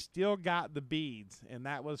actually still got the beads, and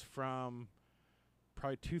that was from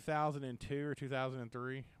probably 2002 or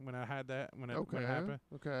 2003 when I had that, when it happened.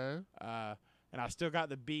 Okay. And I still got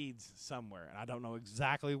the beads somewhere, and I don't know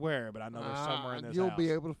exactly where, but I know they're somewhere in this house. You'll be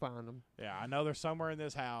able to find them. Yeah, I know they're somewhere in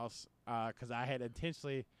this house because I had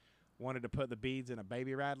intentionally wanted to put the beads in a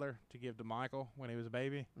baby rattler to give to Michael when he was a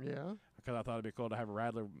baby. Yeah. Because I thought it'd be cool to have a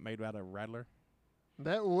rattler made out of a rattler.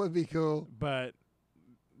 That would be cool. But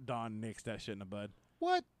Dawn nixed that shit in the bud.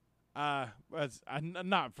 What?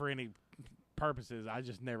 Not for any purposes. I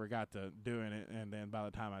just never got to doing it, and then by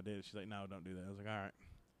the time I did, she's like, "No, don't do that." I was like, "All right."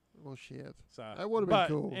 Well, shit. So that would have been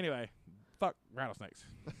cool. Anyway, fuck rattlesnakes.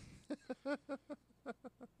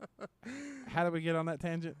 How did we get on that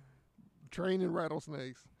tangent? Training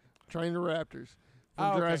rattlesnakes, training raptors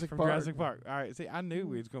from Jurassic Park. Jurassic Park. All right. See, I knew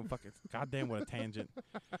we was gonna fucking. Goddamn, what a tangent.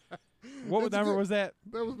 What number was that?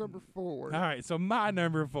 That was number 4. All right. So my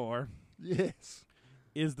number 4. Yes.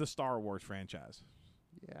 Is the Star Wars franchise.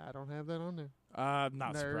 Yeah, I don't have that on there. I'm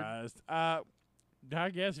not surprised. I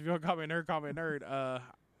guess if you want to call me a nerd, call me a nerd.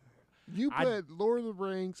 You put Lord of the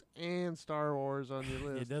Rings and Star Wars on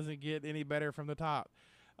your list. It doesn't get any better from the top.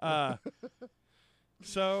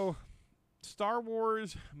 So, Star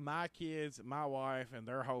Wars, my kids, my wife, and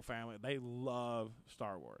their whole family, they love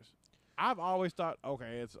Star Wars. I've always thought,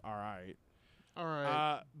 okay, it's all right. All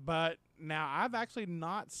right. But now I've actually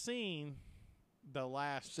not seen the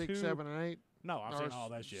last 6, two. 7, and 8. No, I've Or seen all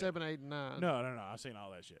that shit. 7, 8, and 9. No, I've seen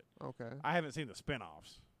all that shit. Okay. I haven't seen the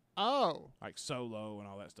spinoffs, Oh, like Solo and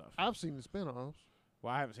all that stuff. I've seen the spinoffs.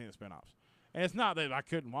 Well, I haven't seen the spinoffs. And it's not that I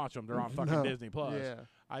couldn't watch them. They're on fucking No. Disney Plus. Yeah.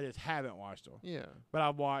 I just haven't watched them. Yeah. But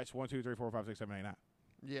I've watched 1, 2, 3, 4, 5, 6, 7, 8, 9.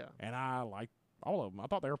 Yeah. And I liked all of them. I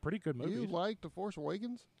thought they were pretty good movies. You like The Force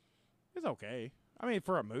Awakens? It's okay. I mean,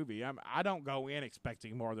 for a movie, I don't go in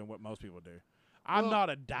expecting more than what most people do. I'm Well- not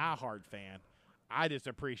a diehard fan. I just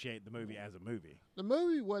appreciate the movie as a movie. The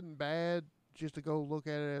movie wasn't bad just to go look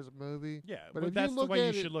at it as a movie. Yeah, But but if you that's the look way you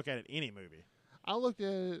at it- should look at it. Any movie. I looked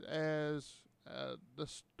at it as the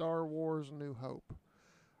Star Wars New Hope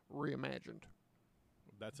reimagined.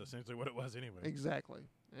 That's essentially what it was anyway. Exactly.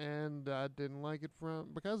 And I didn't like it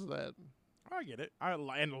because of that. I get it.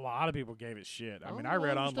 And a lot of people gave it shit. I mean, Oh, I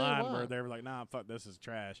read I understand online why. where they were like, "Nah, fuck, this is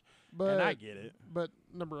trash," But and I get it. But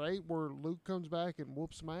number 8, where Luke comes back and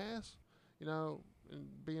whoops some ass,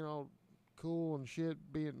 and being all cool and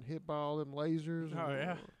shit, being hit by all them lasers. Oh,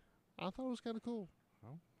 yeah. I thought it was kind of cool.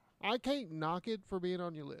 Oh. I can't knock it for being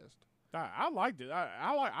on your list. I liked it.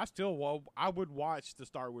 I would watch the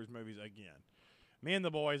Star Wars movies again. Me and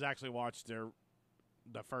the boys actually watched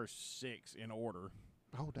the first 6 in order.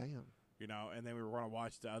 Oh, damn. And then we were going to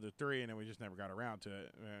watch the other 3, and then we just never got around to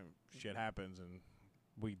it. Shit happens, and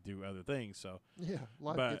we do other things. So Yeah,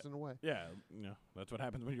 life But- gets in the way. yeah, that's what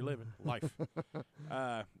happens when you're living life.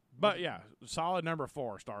 But yeah, solid number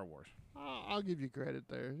 4, Star Wars. I'll give you credit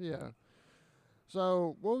there. Yeah.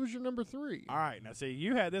 So, what was your number 3? All right, now see,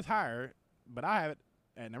 you had this higher, but I have it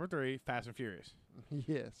at number 3, Fast and Furious,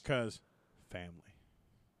 Yes. because family.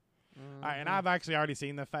 All right, and Mhm. I've actually already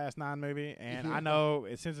seen the Fast 9 movie, and Yeah. I know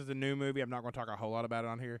since it's a new movie, I'm not going to talk a whole lot about it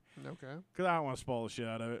on here Okay. because I don't want to spoil the shit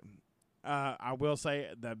out of it. I will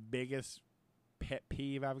say the biggest pet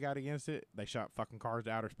peeve I've got against it, they shot fucking cars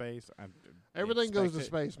to outer space. I Everything goes to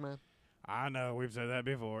expect it. space, man. I know, we've said that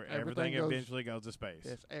before. Everything Everything goes- eventually goes to space.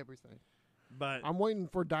 Yes, everything. But I'm waiting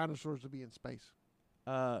for dinosaurs to be in space.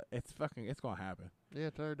 it's going to happen. Yeah,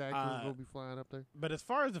 pterodactyls Uh, will be flying up there. But as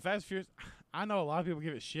far as the Fast and Furious, I know a lot of people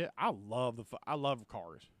give it shit. I love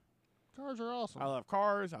cars. Cars are awesome. I love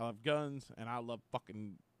cars. I love guns, and I love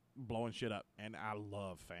fucking blowing shit up. And I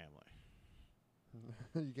love family.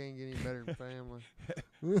 You can't get any better than family.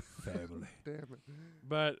 Family. Damn it.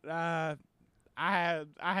 But I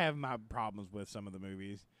have my problems with some of the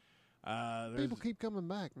movies. People keep coming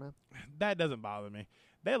back, man. That doesn't bother me.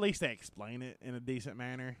 At least they explain it in a decent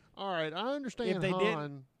manner. All right, I understand If they Han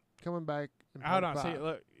didn't- coming back in Hold part on, see, 5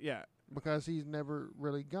 look, yeah, because he's never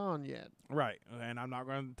really gone yet. right. And I'm not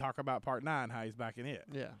going to talk about part 9 how he's back in it,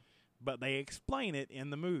 Yeah. but they explain it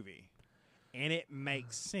in the movie, and it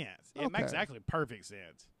makes sense. It makes Okay. actually perfect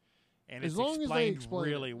sense, and As it's long as they explained explain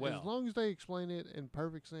really it, well. As long as they explain it in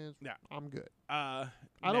perfect sense, Yeah. I'm good. I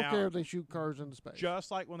I don't care if they shoot cars into space.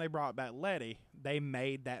 Just like when they brought back Letty, they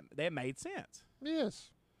made that made sense. Yes.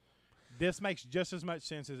 This makes just as much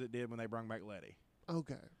sense as it did when they brought back Letty.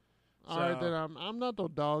 Okay. All right, So- then I'm not gonna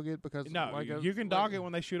dog it because No, you can dog it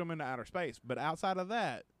when they shoot them into outer space, but outside of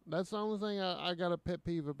that, That's the only thing I got a pet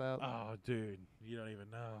peeve about. oh, dude, you don't even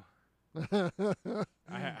know.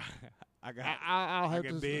 I, I got I'll I have got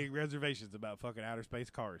to. big reservations about fucking outer space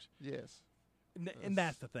cars. Yes. And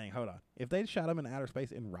that's the thing. Hold on. If they shot them in outer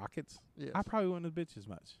space in rockets, Yes. I probably wouldn't have bitched as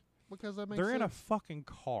much. Because that makes They're sense. in a fucking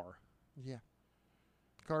car. Yeah.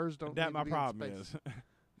 Cars don't. That need my to be in problem space. is.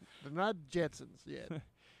 They're not Jetsons yet.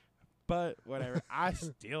 But whatever. I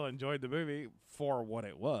still enjoyed the movie for what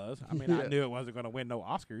it was. I mean, I Yeah. knew it wasn't going to win no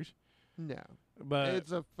Oscars, No. but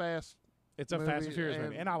It's a fast. it's a Fast and movie, Furious movie,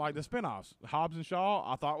 and- and I like the spin-offs. Hobbs and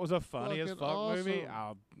Shaw, I thought was a funny as Fucking fuck movie.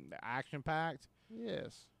 awesome. Action packed.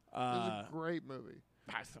 Yes. It's Uh, a great movie.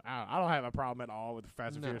 I don't have a problem at all with the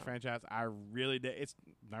Fast and Furious No. franchise. I really did. It's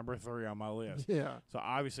number 3 on my list. Yeah. So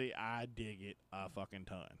obviously, I dig it a fucking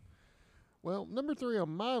ton. Well, number 3 on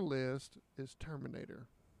my list is Terminator.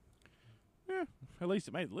 At least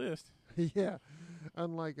it made the list. Yeah.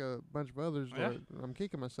 Unlike a bunch of others Yeah. that I'm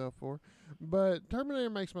kicking myself for. But Terminator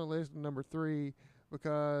makes my list number 3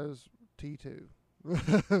 because T2.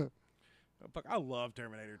 Fuck, I love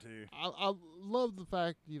Terminator 2. I love the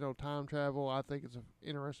fact, time travel. I think it's an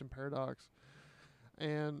interesting paradox.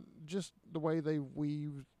 And just the way they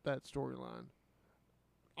weave that storyline.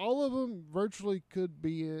 All of them virtually could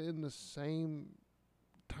be in the same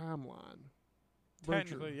timeline.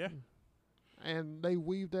 Technically, yeah. And they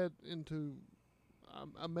weave that into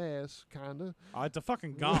a mess, kind of. It's a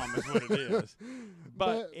fucking gum, is what it is.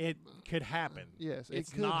 But it could happen. Yes, It's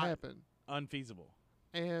it could not happen. Unfeasible.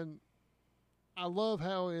 And I love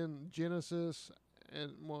how in Genesis,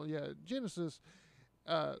 Genesis,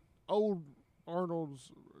 old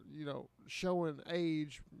Arnold's, showing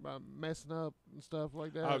age by messing up and stuff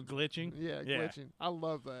like that. Oh, glitching? Yeah, glitching. I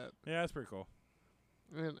love that. Yeah, that's pretty cool.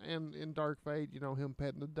 And in Dark Fate, him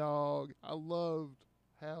petting the dog. I loved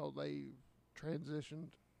how they transitioned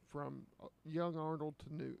from young Arnold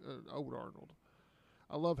to old Arnold.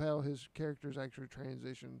 I love how his characters actually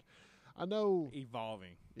transitioned. I know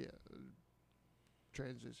Evolving. Yeah,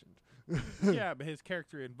 transitioned. Yeah, but his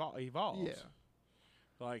character evolves. Yeah.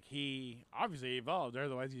 Like, he obviously evolved.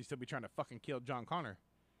 Otherwise, he'd still be trying to fucking kill John Connor.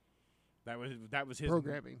 That was his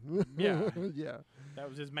programming. Yeah. Yeah. That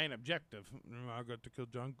was his main objective. I got to kill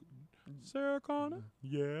Sarah Connor.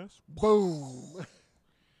 Yes. Boom.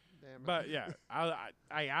 Damn it. But yeah,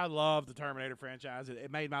 I love the Terminator franchise.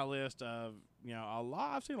 It made my list of a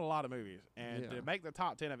lot. I've seen a lot of movies, and Yeah. to make the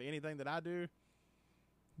top 10 of anything that I do,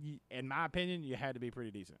 in my opinion, you had to be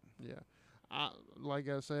pretty decent. Yeah. Like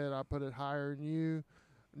I said, I put it higher than you,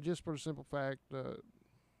 just for the simple fact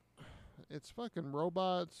it's fucking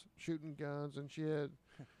robots shooting guns and shit,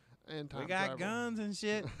 and time We got travel. guns and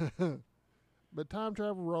shit. But time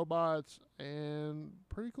travel, robots, and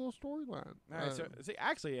pretty cool storyline. All right, so see,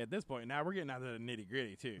 actually, at this point now we're getting out of the nitty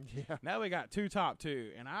gritty too. Yeah. Now we got two top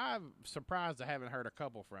two, and I'm surprised I haven't heard a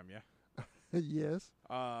couple from you. Yes.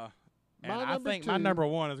 And I think my number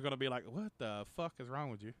one is going to be like, what the fuck is wrong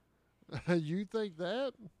with you? You think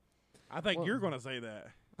that? I think Well- you're going to say that.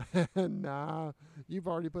 Nah, you've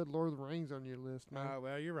already put Lord of the Rings on your list, man.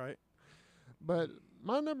 Well, you're right. But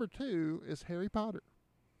my number 2 is Harry Potter.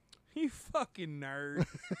 You fucking nerd.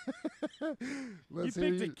 Let's You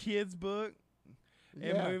hear picked a kid's book and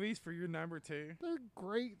Yeah. movies for your number 2. They're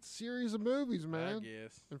great series of movies, I man.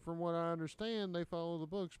 guess. And from what I understand, they follow the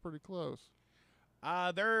books pretty close.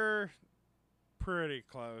 They're pretty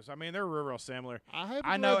close. I mean, they're real similar.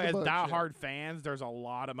 I know read the as books yet. diehard fans, there's a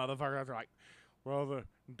lot of motherfuckers that are like, well, the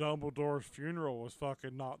Dumbledore's funeral was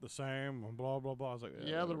fucking not the same, and blah, blah, blah. I was like,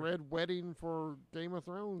 Yeah, the whatever. Red Wedding for Game of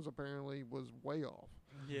Thrones apparently was way off.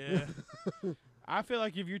 Yeah. I feel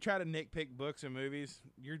like if you try to nitpick books and movies,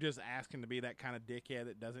 you're just asking to be that kind of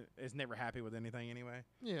dickhead that is never happy with anything anyway.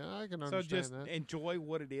 Yeah, I can So understand just that. enjoy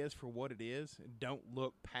what it is for what it is. And don't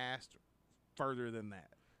look past further than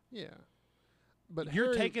that. Yeah. But You're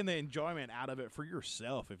Harry, taking the enjoyment out of it for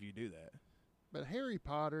yourself if you do that. But Harry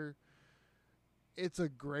Potter, it's a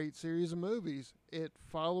great series of movies. It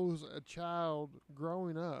follows a child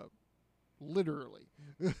growing up, literally.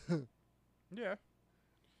 Yeah.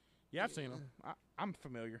 Yeah, I've seen them. I'm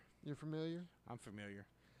familiar. You're familiar? I'm familiar.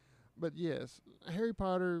 But yes, Harry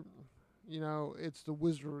Potter, it's the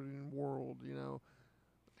wizarding world,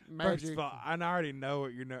 magic. First of all, I already know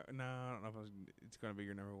what your no. I don't know if it's going to be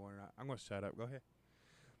your number one or not. I'm going to shut up. Go ahead.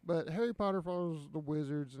 But Harry Potter follows the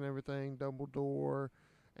wizards and everything, Dumbledore,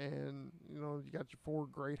 and, you got your 4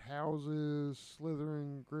 great houses,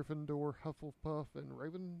 Slytherin, Gryffindor, Hufflepuff, and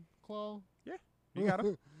Ravenclaw. You got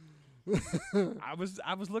them. I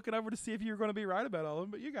was looking over to see if you were going to be right about all of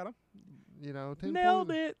them, but you got them. 10 Nailed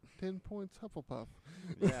points, it. 10 points Hufflepuff.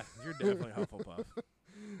 Yeah, you're definitely Hufflepuff.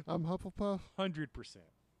 I'm Hufflepuff. 100%.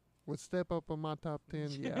 Would step up on my top 10,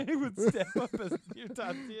 yeah. It would step up as your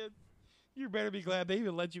top 10. You better be glad they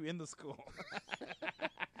even let you in the school.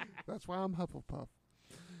 That's why I'm Hufflepuff.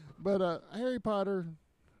 But Harry Potter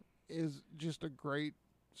is just a great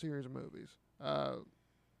series of movies.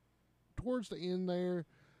 Towards the end there,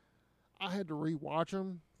 I had to rewatch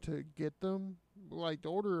them to get them. Like the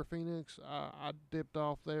Order of Phoenix, I dipped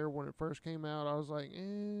off there when it first came out. I was like,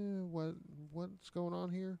 what's going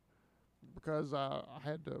on here? Because I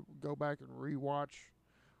had to go back and rewatch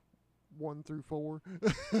 1 through 4.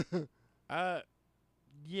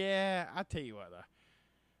 Yeah, I tell you what, though.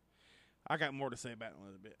 I got more to say about it in a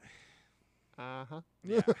little bit. Uh-huh.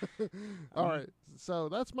 Yeah. All right. So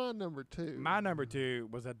that's my number 2. My number 2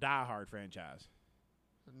 was a Die Hard franchise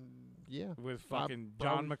Yeah. with fucking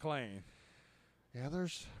John McClane. Yeah,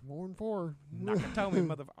 there's more than 4. Nakatomi,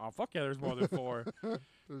 motherfucker. Oh, fuck yeah, there's more than 4.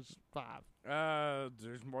 There's 5.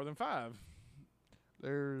 There's more than 5.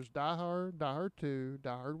 There's Die Hard, Die Hard 2, Die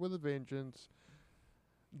Hard with a Vengeance,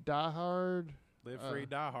 Die Hard, Live Free,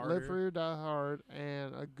 Die Hard. Live Free or Die Hard,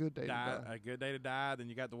 and A Good Day to Die. A Good Day to Die. Then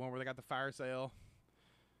you got the one where they got the fire sale.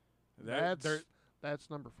 That's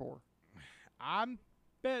number 4. I'm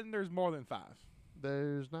betting there's more than 5.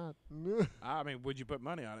 There's not. I mean, would you put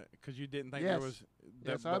money on it? Because you didn't think Yes. there was.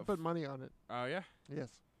 Yes, I'd put money on it. Oh, yeah? Yes.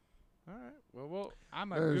 All right. Well, I'm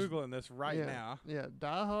There's- Googling this right yeah, now. Yeah,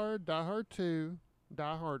 Die Hard, Die Hard 2,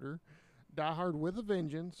 Die Harder, Die Hard with a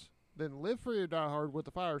Vengeance, then Live Free or Die Hard with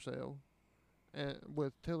the Fire Sale, and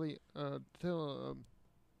with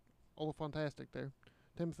Olifantastic there,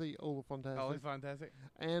 Timothy Olifantastic, Oh, it's fantastic.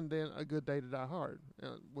 and then A Good Day to Die Hard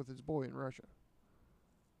with his boy in Russia.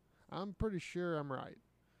 I'm pretty sure I'm right.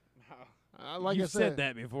 Like you I said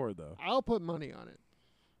that before, though. I'll put money on it.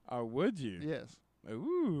 Oh, would you? Yes.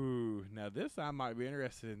 Ooh, now this I might be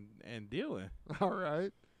interested in dealing. All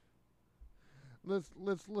right. Let's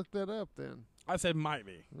look that up then. I said might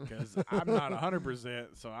be because I'm not 100%,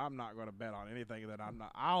 so I'm not going to bet on anything that I'm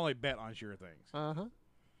not. I only bet on sure things,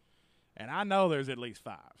 and I know there's at least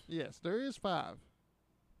 5. Yes, there is 5.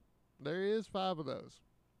 There is 5 of those,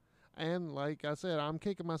 and like I said, I'm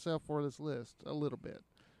kicking myself for this list a little bit.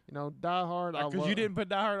 You know, Die Hard. Because you didn't put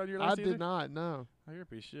Die Hard on your list. I either? did not. No, Oh, you're a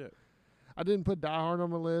piece of shit. I didn't put Die Hard on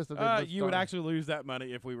my list. I didn't put You would Star- actually lose that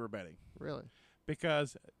money if we were betting really.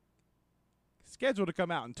 because scheduled to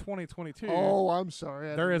come out in 2022. Oh, I'm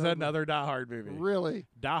sorry. there is another Die Hard movie. Really?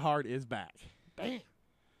 Die Hard is back. Damn.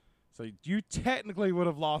 So you technically would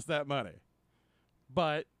have lost that money.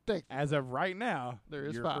 But Technically. as of right now, There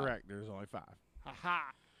is you're 5. correct. There's only 5.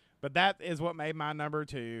 Ha But that is what made my number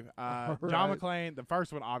 2. John Right. McClane, the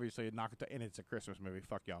first one, obviously, and it's a Christmas movie.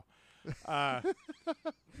 Fuck y'all.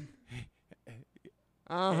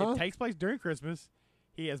 It takes place during Christmas.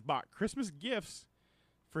 He has bought Christmas gifts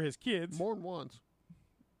for his kids. More than once.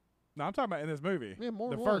 No, I'm talking about in this movie. Yeah, more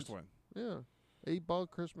the than first once. one. Yeah. He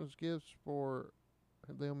bought Christmas gifts for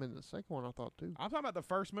them in the second one, I thought, too. I'm talking about the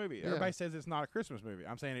first movie. Yeah. Everybody says it's not a Christmas movie.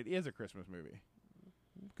 I'm saying it is a Christmas movie.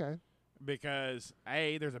 Okay. Because,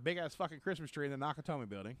 A, there's a big-ass fucking Christmas tree in the Nakatomi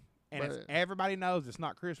building. And But- everybody knows it's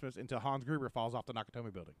not Christmas until Hans Gruber falls off the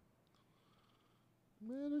Nakatomi building.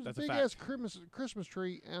 Man, there's That's a a big ass Christmas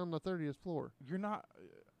tree on the 30th floor. You're not...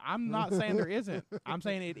 I'm not saying there isn't. I'm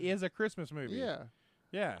saying it is a Christmas movie. Yeah.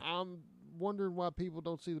 Yeah. I'm wondering why people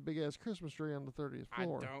don't see the big ass Christmas tree on the 30th I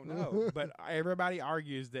floor. don't know. But everybody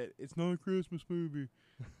argues that it's not a Christmas movie.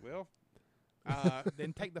 Well...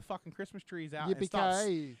 then take the fucking Christmas trees out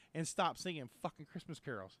Yippee-ki-yay. and stop singing fucking Christmas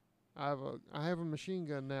carols. I have a machine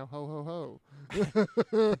gun now. Ho ho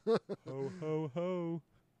ho. Ho ho ho!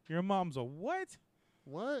 Your mom's a what?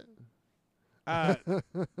 What?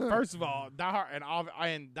 First of all, Die Hard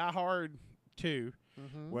and Die Hard 2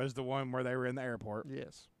 Mm-hmm. was the one where they were in the airport,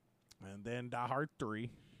 Yes. and then Die Hard 3,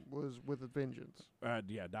 Was with a vengeance. Die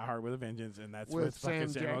Hard with a Vengeance, and that's With with fucking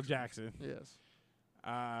Sam Samuel Jackson. Yes.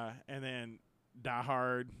 And then Die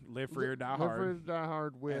Hard, Live Free or Die Live Hard. Free or Die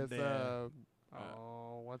Hard with then,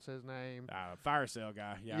 what's his name? Fire Sale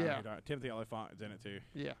guy, Yeah. Timothy Olyphant is in it too.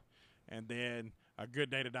 Yeah. And then A Good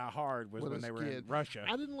Day to Die Hard was With when his they were in kid. Russia.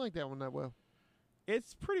 I didn't like that one that well.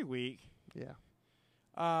 It's pretty weak. Yeah.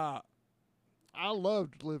 Uh, I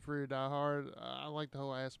loved Live Free or Die Hard. I like the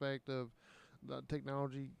whole aspect of the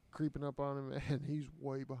technology creeping up on him, and he's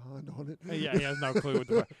way behind on it. yeah, he has no clue what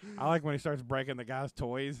the fuck. I like when he starts breaking the guy's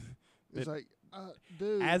toys. It's like,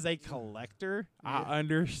 dude. As a collector, Yeah. I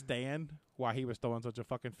understand why he was throwing such a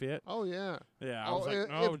fucking fit. Oh yeah. Yeah, I was like, if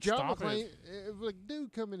no, John stop McClane, it. if a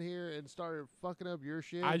dude come in here and started fucking up your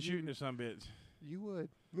shit, I'd shoot into some bitch. You would.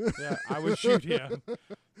 Yeah, I would shoot him.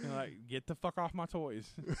 Like, get the fuck off my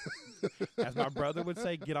toys. As my brother would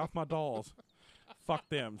say, get off my dolls. Fuck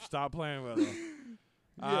them. Stop playing with them.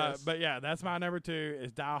 Yes. But yeah, that's my number 2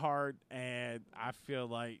 is Die Hard, and I feel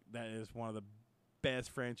like that is one of the best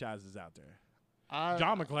franchises out there.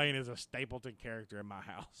 John McClane is a Stapleton character in my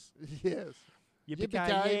house. Yes.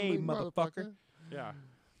 Yippee-ki-yay, motherfucker. Yeah.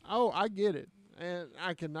 Oh, I get it, and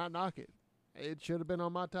I cannot knock it. It should have been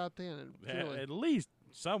on my top 10. Truly. At least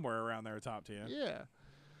somewhere around there, top 10. Yeah,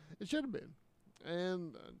 it should have been.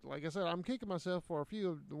 And like I said, I'm kicking myself for a few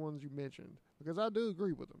of the ones you mentioned because I do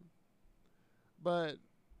agree with them. But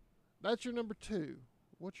that's your number 2.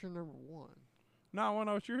 What's your number 1? No, I want to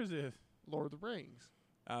know what yours is. Lord of the Rings.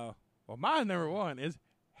 Oh. Well, my number 1 is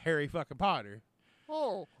Harry fucking Potter.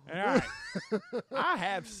 Oh. All right. I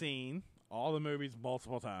have seen all the movies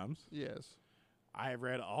multiple times. Yes. I have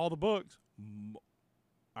read all the books.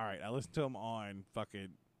 All right, I listened to them on fucking...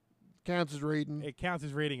 Counts as reading. It counts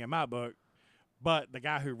as reading in my book. But the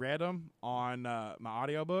guy who read them on my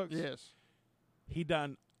audiobooks, Yes. he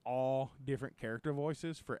done all different character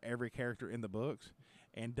voices for every character in the books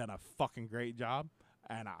and done a fucking great job.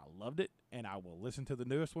 And I loved it. And I will listen to the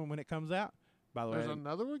newest one when it comes out. By the There's way,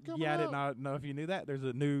 another one coming yeah, out? I did not know if you knew that. There's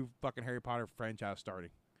a new fucking Harry Potter franchise starting.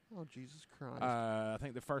 Oh, Jesus Christ. I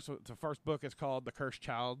think the first book is called The Cursed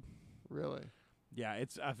Child. Really? Yeah,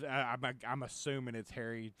 it's I'm assuming it's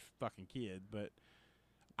Harry's fucking kid, but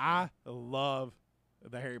I love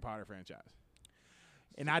the Harry Potter franchise,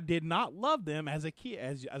 and I did not love them as a kid,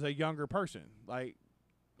 as a younger person. Like,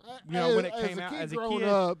 you know, when it came out as a growing kid,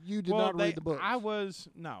 up, you did not read the books. I was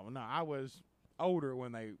I was older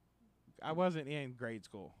when I wasn't in grade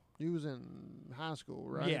school. You was in high school,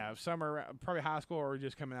 right? Yeah, probably high school or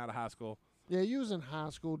just coming out of high school. Yeah, you was in high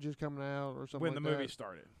school just coming out or something When like the movie that.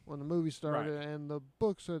 started. When the movie started and the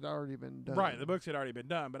books had already been done. Right, the books had already been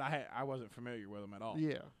done, but I wasn't familiar with them at all.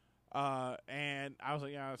 Yeah. And I was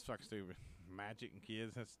like, yeah, that's fucking stupid. Magic and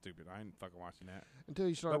kids, that's stupid. I ain't fucking watching that. Until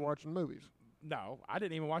you started watching movies. No, I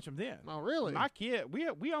didn't even watch them then. Oh, really? My kid,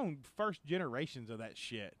 we own first generations of that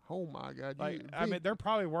shit. Oh, my God. Like, I mean, they're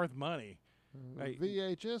probably worth money. Like,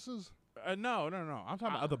 VHSs? No. I'm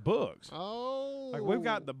talking about the books. Oh. Like, we've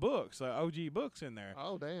got the books, OG books in there.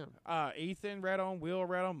 Oh, damn. Ethan read them, Will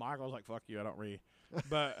read them. Michael's like, fuck you, I don't read.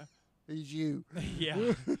 But he's you.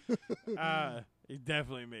 yeah. He's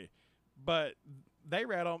definitely me. But they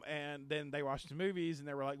read them, and then they watched the movies, and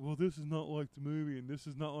they were like, well, this is not like the movie, and this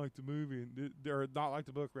is not like the movie, and or not like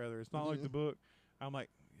the book, rather. It's not like the book. I'm like,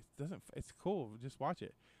 it's cool. Just watch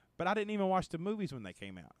it. But I didn't even watch the movies when they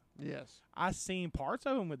came out. Yes. I seen parts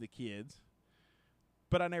of them with the kids,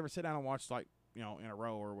 but I never sit down and watched, like, you know, in a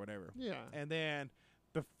row or whatever. Yeah. And then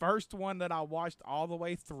the first one that I watched all the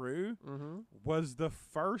way through was the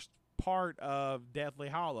first part of Deathly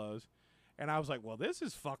Hallows. And I was like, well, this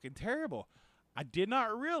is fucking terrible. I did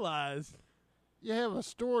not realize. You have a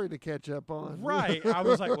story to catch up on. Right. I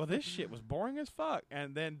was like, well, this shit was boring as fuck.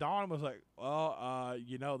 And then Dawn was like, well,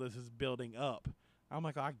 you know, this is building up. I'm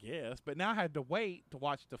like, I guess. But now I had to wait to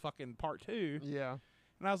watch the fucking part 2. Yeah.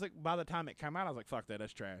 And I was like, by the time it came out, I was like, fuck that.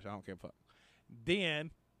 That's trash. I don't give a fuck.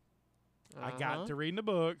 Then I got to reading the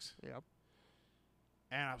books. Yep.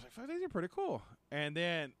 And I was like, fuck, these are pretty cool. And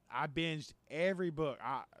then I binged every book.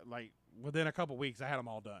 Like, within a couple weeks, I had them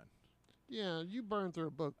all done. Yeah, you burned through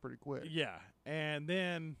a book pretty quick. Yeah. And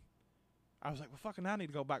then I was like, well, fucking, I need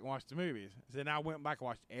to go back and watch the movies. So then I went back and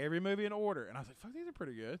watched every movie in order. And I was like, fuck, these are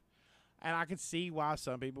pretty good. And I could see why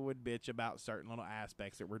some people would bitch about certain little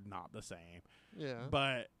aspects that were not the same. Yeah.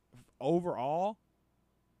 But overall,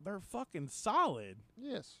 they're fucking solid.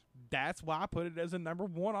 Yes. That's why I put it as a number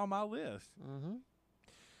 1 on my list. Mm-hmm.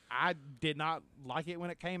 I did not like it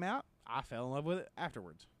when it came out. I fell in love with it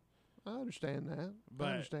afterwards. I understand that.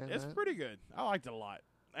 But it's pretty good. I liked it a lot.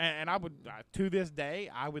 And I would, to this day,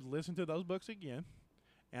 I would listen to those books again,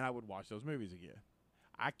 and I would watch those movies again.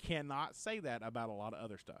 I cannot say that about a lot of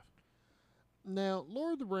other stuff. Now,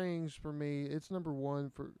 Lord of the Rings, for me, it's number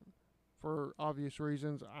 1 for obvious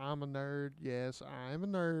reasons. I'm a nerd. Yes, I am a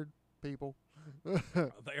nerd, people.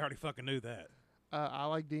 They already fucking knew that. I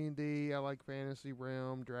like D&D. I like fantasy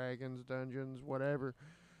realm, dragons, dungeons, whatever.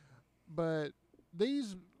 But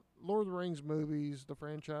these Lord of the Rings movies, the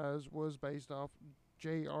franchise, was based off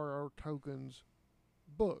J.R.R. Tolkien's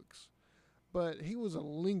books. But he was a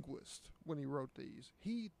linguist when he wrote these.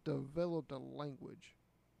 He developed a language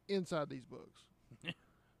inside these books.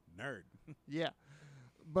 Nerd. Yeah.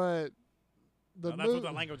 But that's what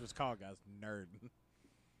the language was called, guys. Nerd.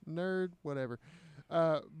 Nerd, whatever.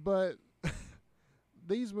 But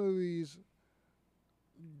these movies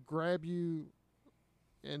grab you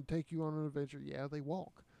and take you on an adventure. Yeah, they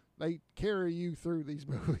walk. They carry you through these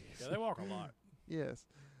movies. Yeah, they walk a lot. Yes.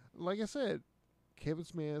 Like I said, Kevin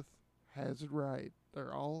Smith has it right.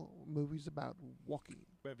 They're all movies about walking.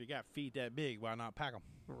 But if you got feet that big, why not pack them?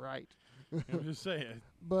 Right. I'm just saying.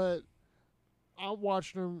 But I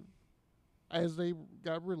watched them as they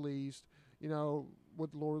got released, you know,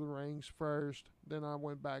 with Lord of the Rings first. Then I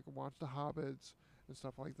went back and watched The Hobbits and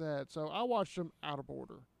stuff like that. So I watched them out of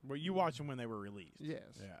order. Well, you watched them when they were released.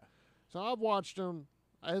 Yes. Yeah. So I watched them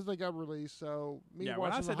as they got released. So when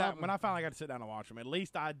I finally got to sit down and watch them, at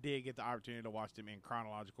least I did get the opportunity to watch them in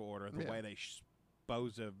chronological order, the way they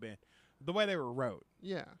supposed to have been, the way they were wrote.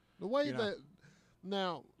 Yeah, the way that.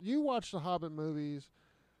 Now you watch the Hobbit movies.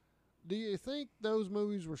 Do you think those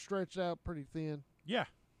movies were stretched out pretty thin? Yeah.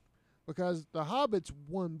 Because the Hobbit's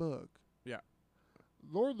 1 book. Yeah.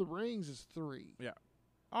 Lord of the Rings is 3. Yeah.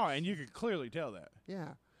 Oh, and you could clearly tell that. Yeah.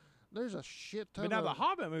 There's a shit ton. But now the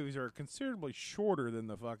Hobbit movies are considerably shorter than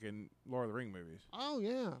the fucking Lord of the Ring movies. Oh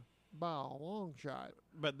yeah, by a long shot.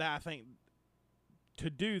 But I think to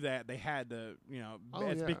do that they had to,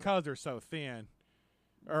 because they're so thin,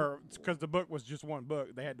 or because the book was just 1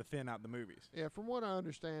 book, they had to thin out the movies. Yeah, from what I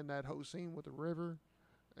understand, that whole scene with the river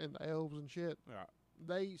and the elves and shit,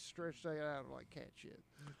 they stretched that out like cat shit.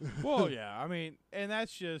 Well, yeah, I mean, and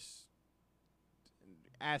that's just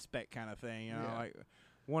aspect kind of thing, like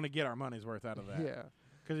want to get our money's worth out of that. Yeah.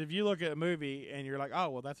 Because if you look at a movie and you're like, oh,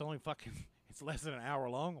 well, that's only fucking It's less than an hour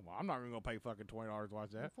long. Well, I'm not gonna go pay fucking $20 to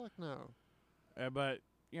watch that. Fuck no. But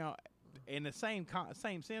in the same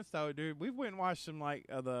sense though, dude, we went and watched some like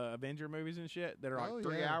the Avenger movies and shit that are like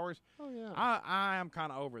 3 yeah. hours. Oh yeah. I am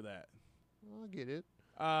kind of over that. I get it.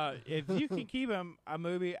 If you can keep a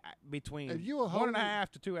movie between If you a 1.5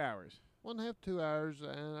 to 2 hours, 1.5 2 hours,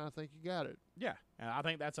 and I think you got it. yeah, and I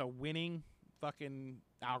think that's a winning fucking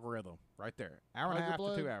algorithm right there. Hour and a Tiger half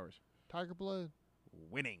Blood? to 2 hours, Tiger Blood.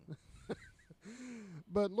 winning.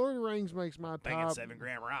 But Lord of the Rings makes my Thinking top.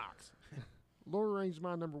 7-gram rocks. Lord of the Rings is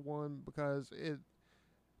my number one because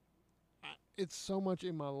it's so much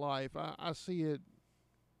in my life. I see it.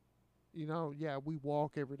 Yeah, we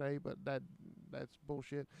walk every day, but that's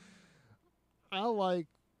bullshit. I like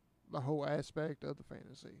the whole aspect of the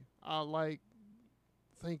fantasy. I like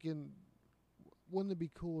thinking, wouldn't it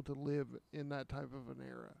be cool to live in that type of an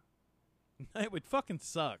era? It would fucking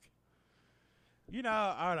suck. All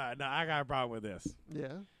right, no, I got a problem with this.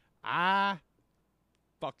 Yeah. I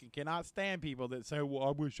fucking cannot stand people that say, well,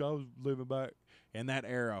 I wish I was living back in that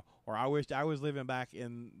era, or I wish I was living back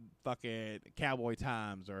in fucking cowboy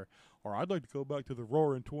times, or I'd like to go back to the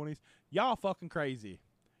roaring 20s. Y'all fucking crazy.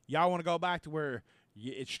 Y'all want to go back to where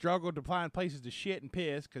it struggled to find places to shit and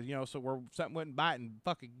piss because, so where something wouldn't bite and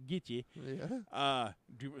fucking get you. Yeah.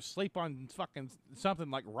 Do sleep on fucking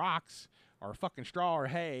something like rocks or fucking straw or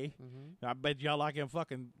hay. Mm-hmm. I bet y'all like them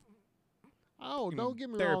fucking Don't get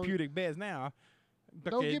me wrong. therapeutic beds now.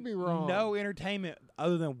 Don't get me wrong. No entertainment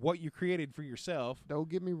other than what you created for yourself. Don't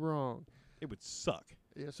get me wrong. It would suck.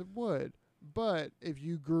 Yes, it would. But if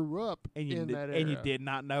you grew up in that era, and you did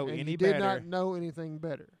not know and any you did better, not know anything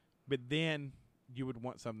better, but then you would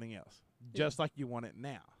want something else, just like you want it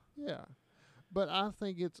now. yeah. But I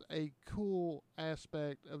think it's a cool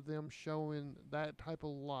aspect of them showing that type of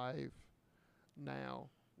life now.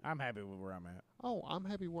 I'm happy with where I'm at. Oh, I'm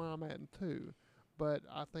happy where I'm at too. But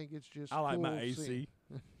I think it's just I like cool my AC. seeing-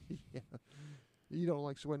 yeah. You don't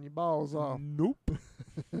like sweating your balls off. Nope.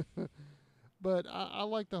 But I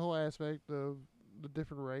like the whole aspect of the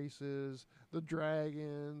different races, the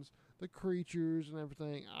dragons, the creatures, and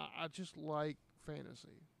everything. I just like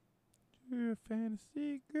fantasy. You're a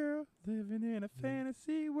fantasy girl living in a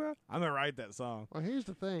fantasy world. I'm gonna write that song. Well, here's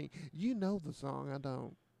the thing. You know the song. I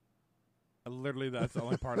don't. Literally, that's the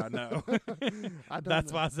only part I know. I don't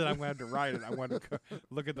That's know. why I said I'm going to have to write it. I want to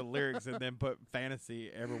look at the lyrics and then put fantasy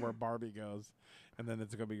everywhere Barbie goes, and then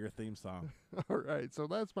it's going to be your theme song. All right. So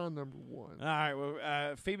that's my number one. All right,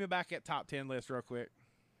 well, feed me back at top 10 list real quick.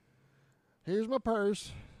 Here's my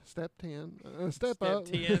purse. Step 10. Step Step up.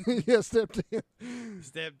 10. Yeah, step 10.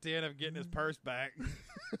 Step 10 of getting his purse back.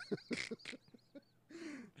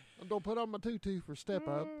 I'm going to put on my tutu for step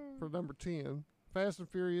up for number 10. Fast and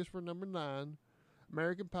Furious for number 9.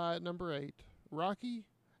 American Pie at number 8. Rocky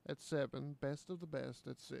at 7. Best of the Best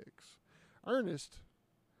at 6. Ernest.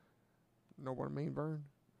 Know what I mean, Vern?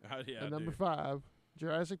 Oh, yeah, At number 5.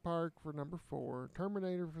 Jurassic Park for number 4.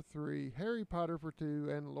 Terminator for 3. Harry Potter for 2.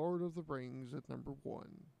 And Lord of the Rings at number 1.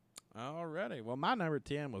 Alrighty. Well, my number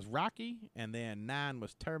 10 was Rocky, and then 9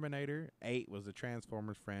 was Terminator. 8 was the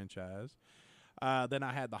Transformers franchise. Then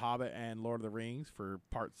I had The Hobbit and Lord of the Rings for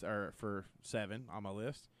for 7 on my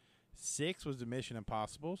list. 6 was the Mission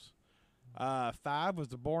Impossibles. 5 was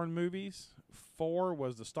the Bourne movies. 4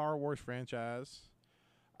 was the Star Wars franchise.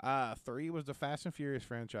 3 was the Fast and Furious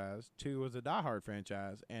franchise. 2 was the Die Hard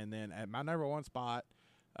franchise. And then at my number 1 spot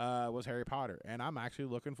was Harry Potter. And I'm actually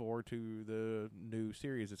looking forward to the new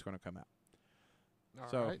series that's going to come out.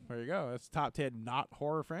 All right. There you go. That's top 10 not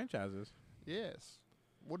horror franchises. Yes.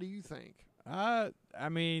 What do you think? I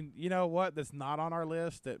mean, you know what? That's not on our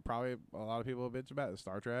list that probably a lot of people bitch about is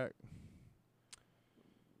Star Trek.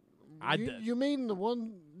 You mean the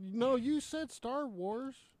one? No, you said Star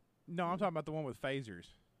Wars. No, I'm talking about the one with phasers.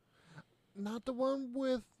 Not the one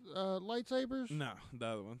with lightsabers. No, the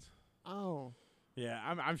other ones. Oh, Yeah,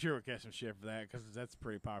 I'm sure we'll catch some shit for that because that's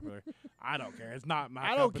pretty popular. I don't care. It's not my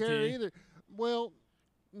I don't cup of care tea. either. Well,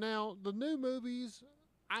 now the new movies.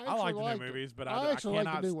 I like the liked new them. movies, but I I actually like the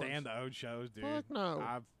cannot new ones. stand the old shows, dude. Fuck no.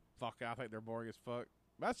 I think they're boring as fuck.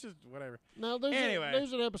 That's just whatever. Now Anyway.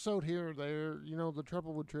 there's an episode here or there. You know, the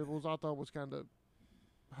Trouble with Tribbles. I thought was kind of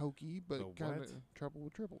hokey, The but kind what? of Trouble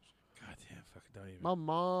with Tribbles. God damn, fuck, don't even. My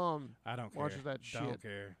mom. I don't care. watches that Don't shit.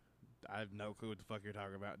 care. I have no clue what the fuck you're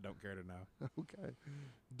talking about. Don't care to know. Okay.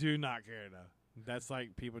 Do not care to know. That's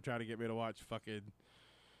like people trying to get me to watch fucking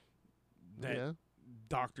that Yeah.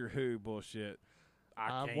 Doctor Who bullshit.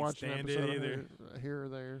 I I've can't watched an stand episode it either. here or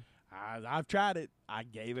there. I've tried it. I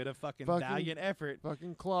gave it a fucking valiant effort.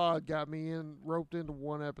 Fucking Claude got me roped into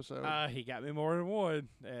one episode. He got me more than one,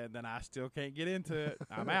 and then I still can't get into it.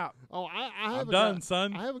 I'm out. Oh, I'm done,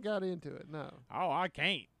 son. I haven't got into it. No. Oh, I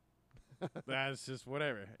can't. That's just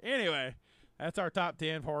whatever. Anyway, that's our top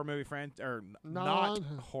 10 horror movie not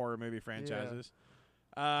horror movie franchises.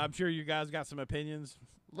 Yeah. I'm sure you guys got some opinions.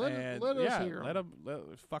 Let us hear them. Let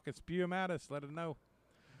fucking spew them at us. Let them know.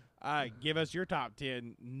 Give us your top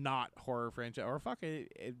 10 not horror franchise, or fuck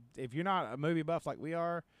it. If you're not a movie buff like we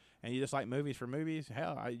are, and you just like movies for movies,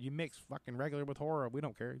 hell, you mix fucking regular with horror. We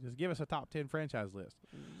don't care. Just give us a top 10 franchise list.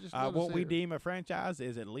 What we deem a franchise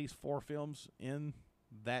is at least 4 films in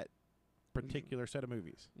that particular set of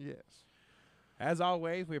movies. Yes. As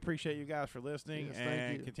always, we appreciate you guys for listening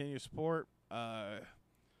and continue support.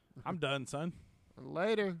 I'm done, son.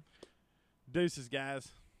 Later. Deuces,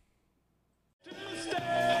 guys.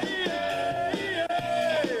 Tuesday!